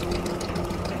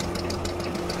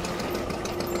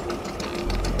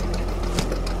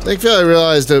 Thankfully, I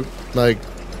realized it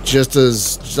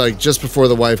just before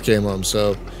the wife came home,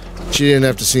 so she didn't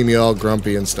have to see me all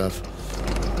grumpy and stuff.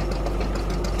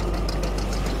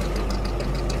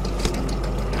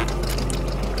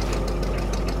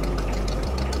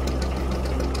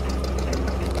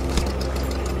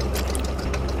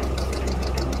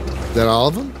 Is that all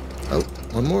of them? Oh,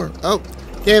 one more. Oh,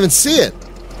 can't even see it.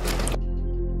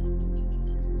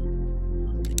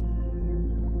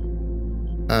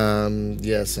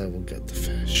 Yes, I will get the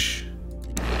fish.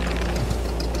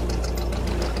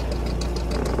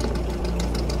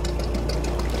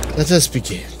 Let us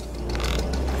begin.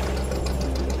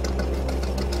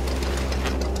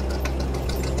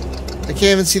 I can't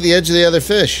even see the edge of the other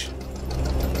fish.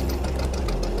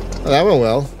 Oh, that went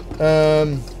well.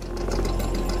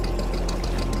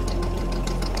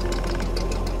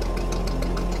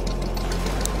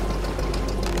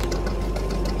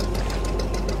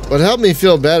 What helped me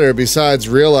feel better, besides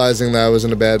realizing that I was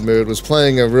in a bad mood, was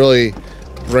playing a really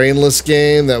brainless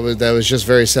game that was just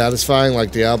very satisfying,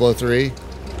 like Diablo 3.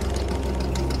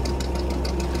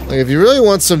 Like, if you really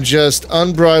want some just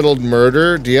unbridled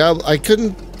murder, I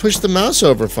couldn't push the mouse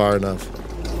over far enough.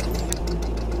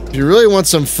 If you really want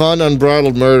some fun,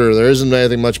 unbridled murder, there isn't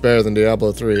anything much better than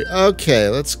Diablo 3. Okay,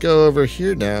 let's go over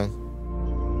here now.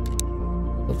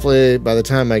 Hopefully, by the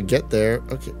time I get there...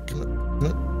 Okay, come on, come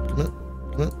on, come on,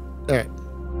 come on. Alright.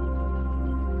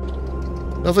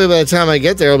 Hopefully by the time I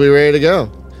get there, I'll be ready to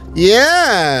go.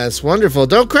 Yes! Wonderful.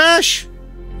 Don't crash!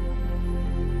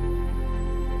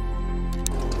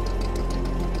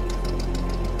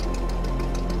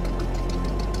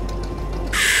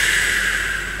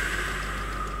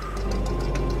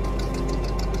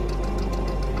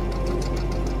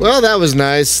 Well, that was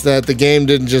nice that the game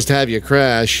didn't just have you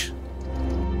crash.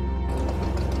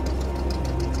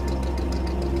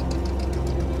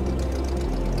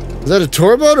 Is that a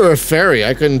tour boat or a ferry?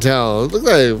 I couldn't tell. It looked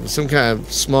like some kind of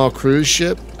small cruise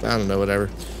ship. I don't know, whatever.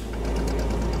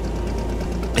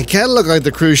 It kind of looked like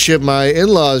the cruise ship my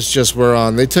in-laws just were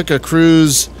on. They took a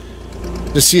cruise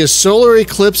to see a solar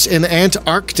eclipse in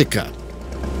Antarctica.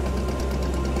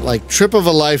 Like, trip of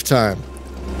a lifetime.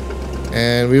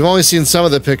 And we've only seen some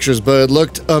of the pictures, but it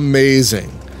looked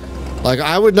amazing. Like,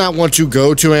 I would not want to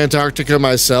go to Antarctica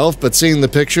myself, but seeing the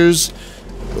pictures,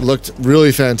 it looked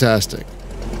really fantastic.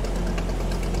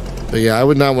 But yeah, I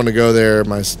would not want to go there.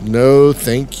 No,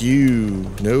 thank you.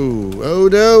 No. Oh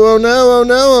no, oh no, oh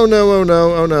no, oh no, oh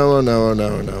no, oh no, oh no, oh no,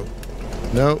 oh no.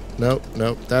 No, no,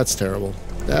 no. That's terrible.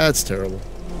 That's terrible.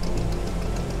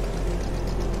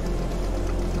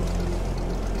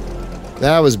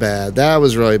 That was bad. That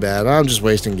was really bad. I'm just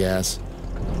wasting gas.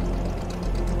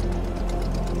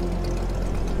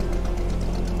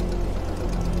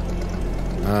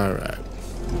 Alright.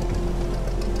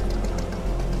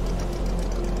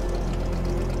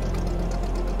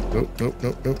 Nope, nope,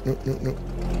 nope, nope, nope, nope, nope.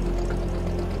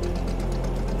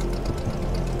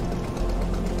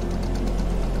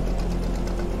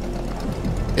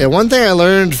 Yeah, one thing I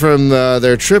learned from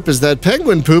their trip is that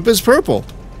penguin poop is purple.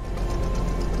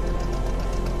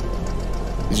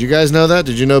 Did you guys know that?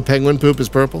 Did you know penguin poop is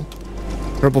purple?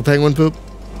 Purple penguin poop?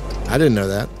 I didn't know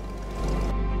that.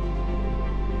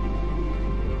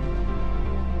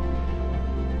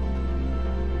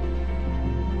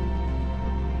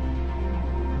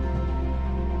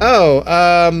 Oh,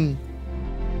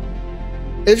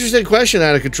 interesting question,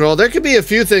 Out of Control. There could be a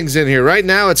few things in here. Right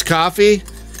now it's coffee.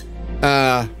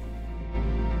 But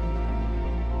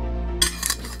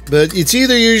it's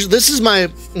either usually... This is my...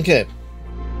 Okay.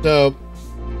 So,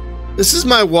 this is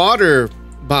my water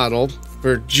bottle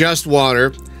for just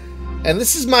water. And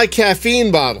this is my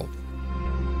caffeine bottle.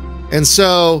 And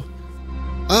so...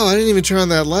 Oh, I didn't even turn on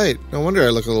that light. No wonder I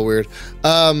look a little weird.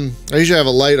 I usually have a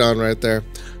light on right there.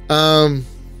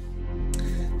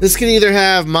 This can either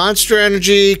have Monster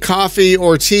Energy, coffee,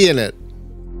 or tea in it.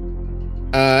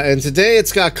 And today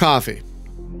it's got coffee.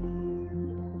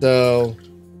 So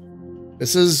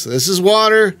this is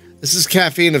water. This is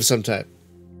caffeine of some type.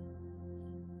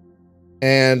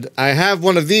 And I have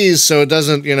one of these so it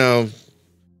doesn't, you know,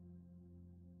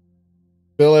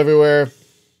 spill everywhere.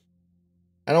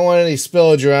 I don't want any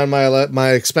spillage around my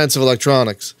expensive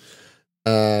electronics.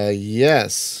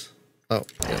 Yes. Oh,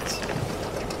 yes.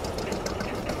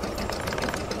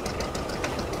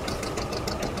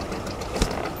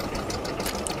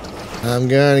 I'm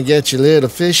gonna get you, little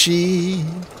fishy.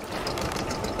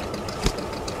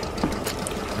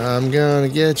 I'm gonna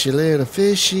get you, little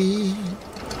fishy.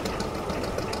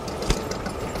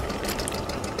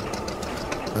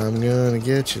 I'm gonna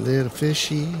get you, little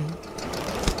fishy.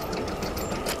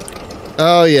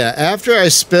 Oh yeah, after I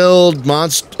spilled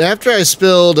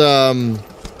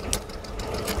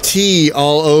tea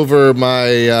all over my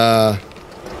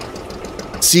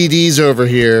CDs over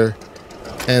here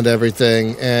and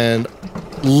everything, and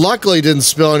luckily didn't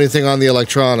spill anything on the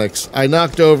electronics. I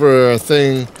knocked over a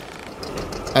thing.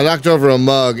 I knocked over a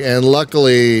mug, and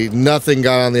luckily nothing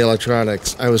got on the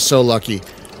electronics. I was so lucky.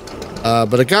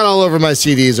 But it got all over my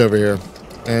CDs over here.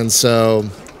 And so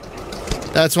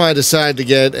that's why I decided to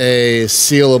get a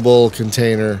sealable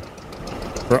container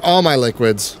for all my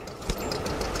liquids.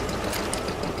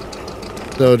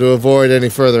 So to avoid any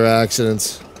further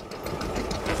accidents.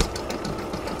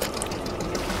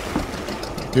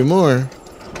 Do more.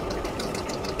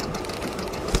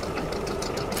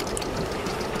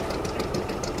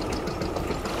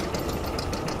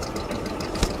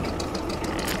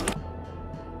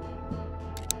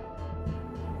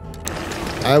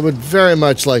 I would very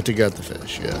much like to gut the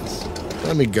fish, yes.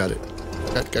 Let me gut it.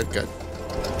 Gut, gut, gut.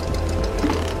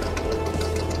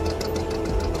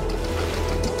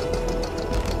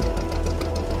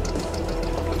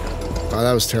 Wow,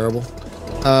 that was terrible.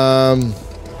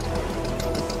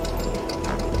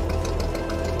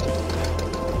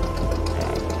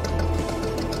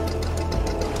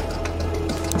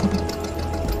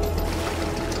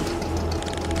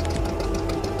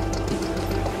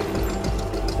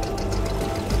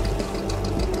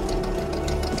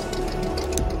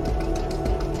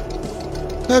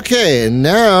 Okay, and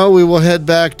now we will head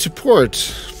back to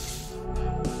port.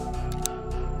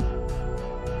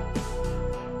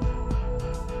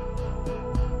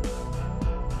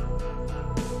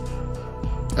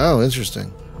 Oh,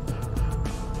 interesting.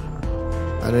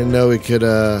 I didn't know we could,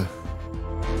 I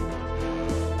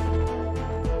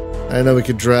didn't know we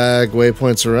could drag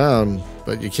waypoints around,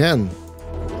 but you can.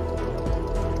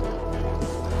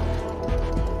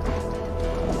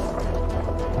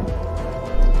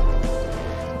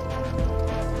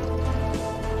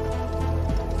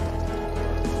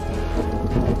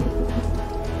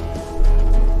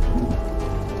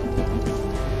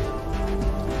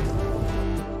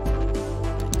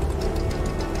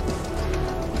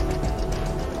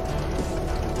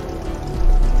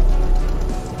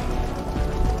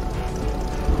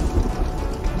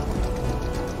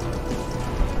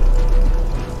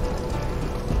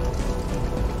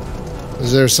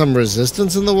 Is there some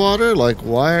resistance in the water? Like,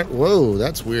 why? Whoa,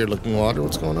 that's weird looking water.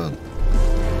 What's going on?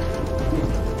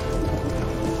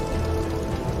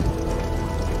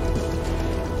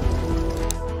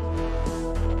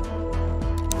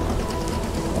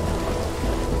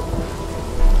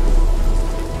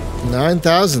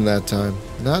 $9,000 that time.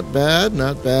 Not bad,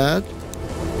 not bad.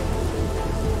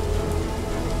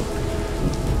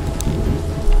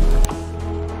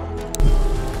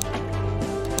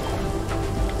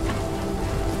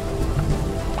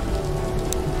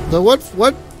 So what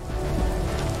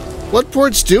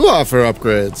ports do offer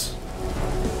upgrades?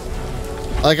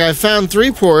 Like, I found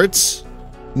 3 ports.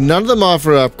 None of them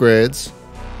offer upgrades.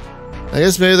 I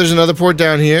guess maybe there's another port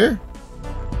down here.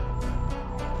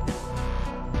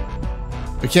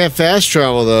 We can't fast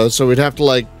travel though, so we'd have to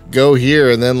like go here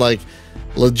and then like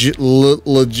legit.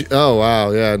 Oh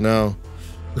wow, yeah, no.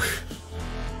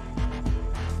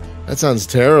 That sounds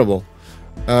terrible.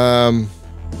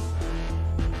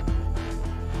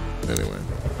 Anyway,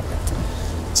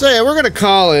 so yeah, we're gonna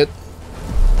call it.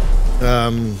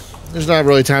 There's not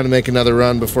really time to make another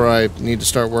run before I need to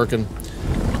start working.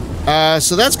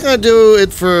 So that's gonna do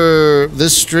it for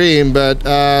this stream. But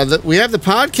we have the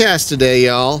podcast today,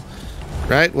 y'all.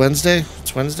 Right, Wednesday.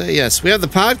 It's Wednesday. Yes, we have the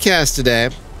podcast today.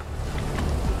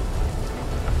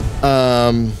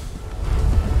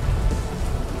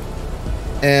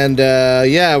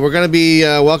 Yeah, we're gonna be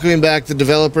welcoming back the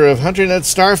developer of HunterNet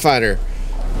Starfighter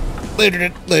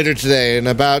later today in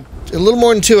about a little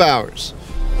more than 2 hours.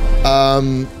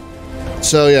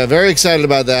 So yeah, very excited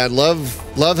about that.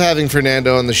 Love having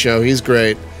Fernando on the show. He's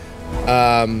great.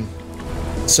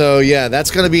 So yeah,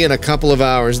 that's going to be in a couple of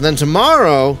hours. And then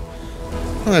tomorrow,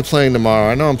 what am I playing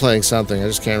tomorrow? I know I'm playing something. I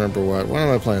just can't remember what. What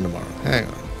am I playing tomorrow? Hang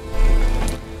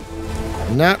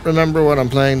on. Not remember what I'm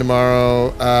playing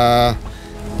tomorrow. Oh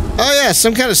yeah,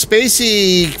 some kind of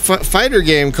spacey fighter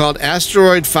game called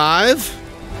Asteroid 5.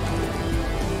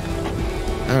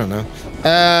 I don't know.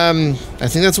 I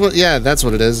think that's what, yeah, that's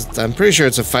what it is. I'm pretty sure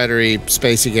it's a fightery,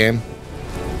 spacey game.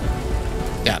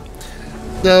 Yeah.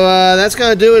 So, that's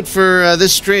gonna do it for,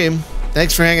 this stream.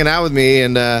 Thanks for hanging out with me,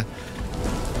 and,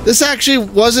 this actually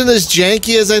wasn't as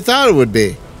janky as I thought it would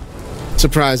be.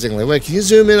 Surprisingly. Wait, can you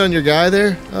zoom in on your guy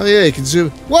there? Oh yeah, you can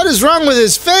zoom. What is wrong with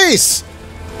his face?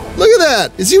 Look at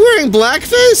that! Is he wearing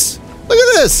blackface? Look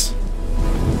at this!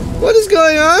 What is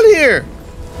going on here?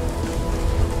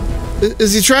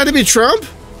 Is he trying to be Trump?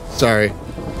 Sorry.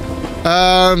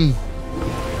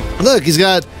 Look, he's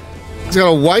got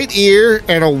a white ear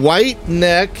and a white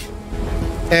neck,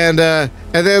 and then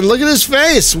look at his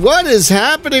face. What is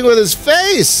happening with his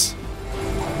face?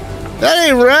 That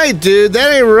ain't right, dude.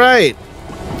 That ain't right.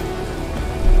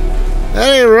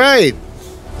 That ain't right.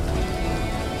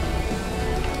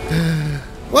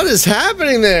 What is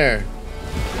happening there?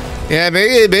 Yeah,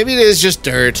 maybe it is just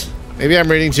dirt. Maybe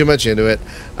I'm reading too much into it.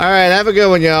 All right, have a good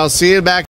one, y'all. See you back.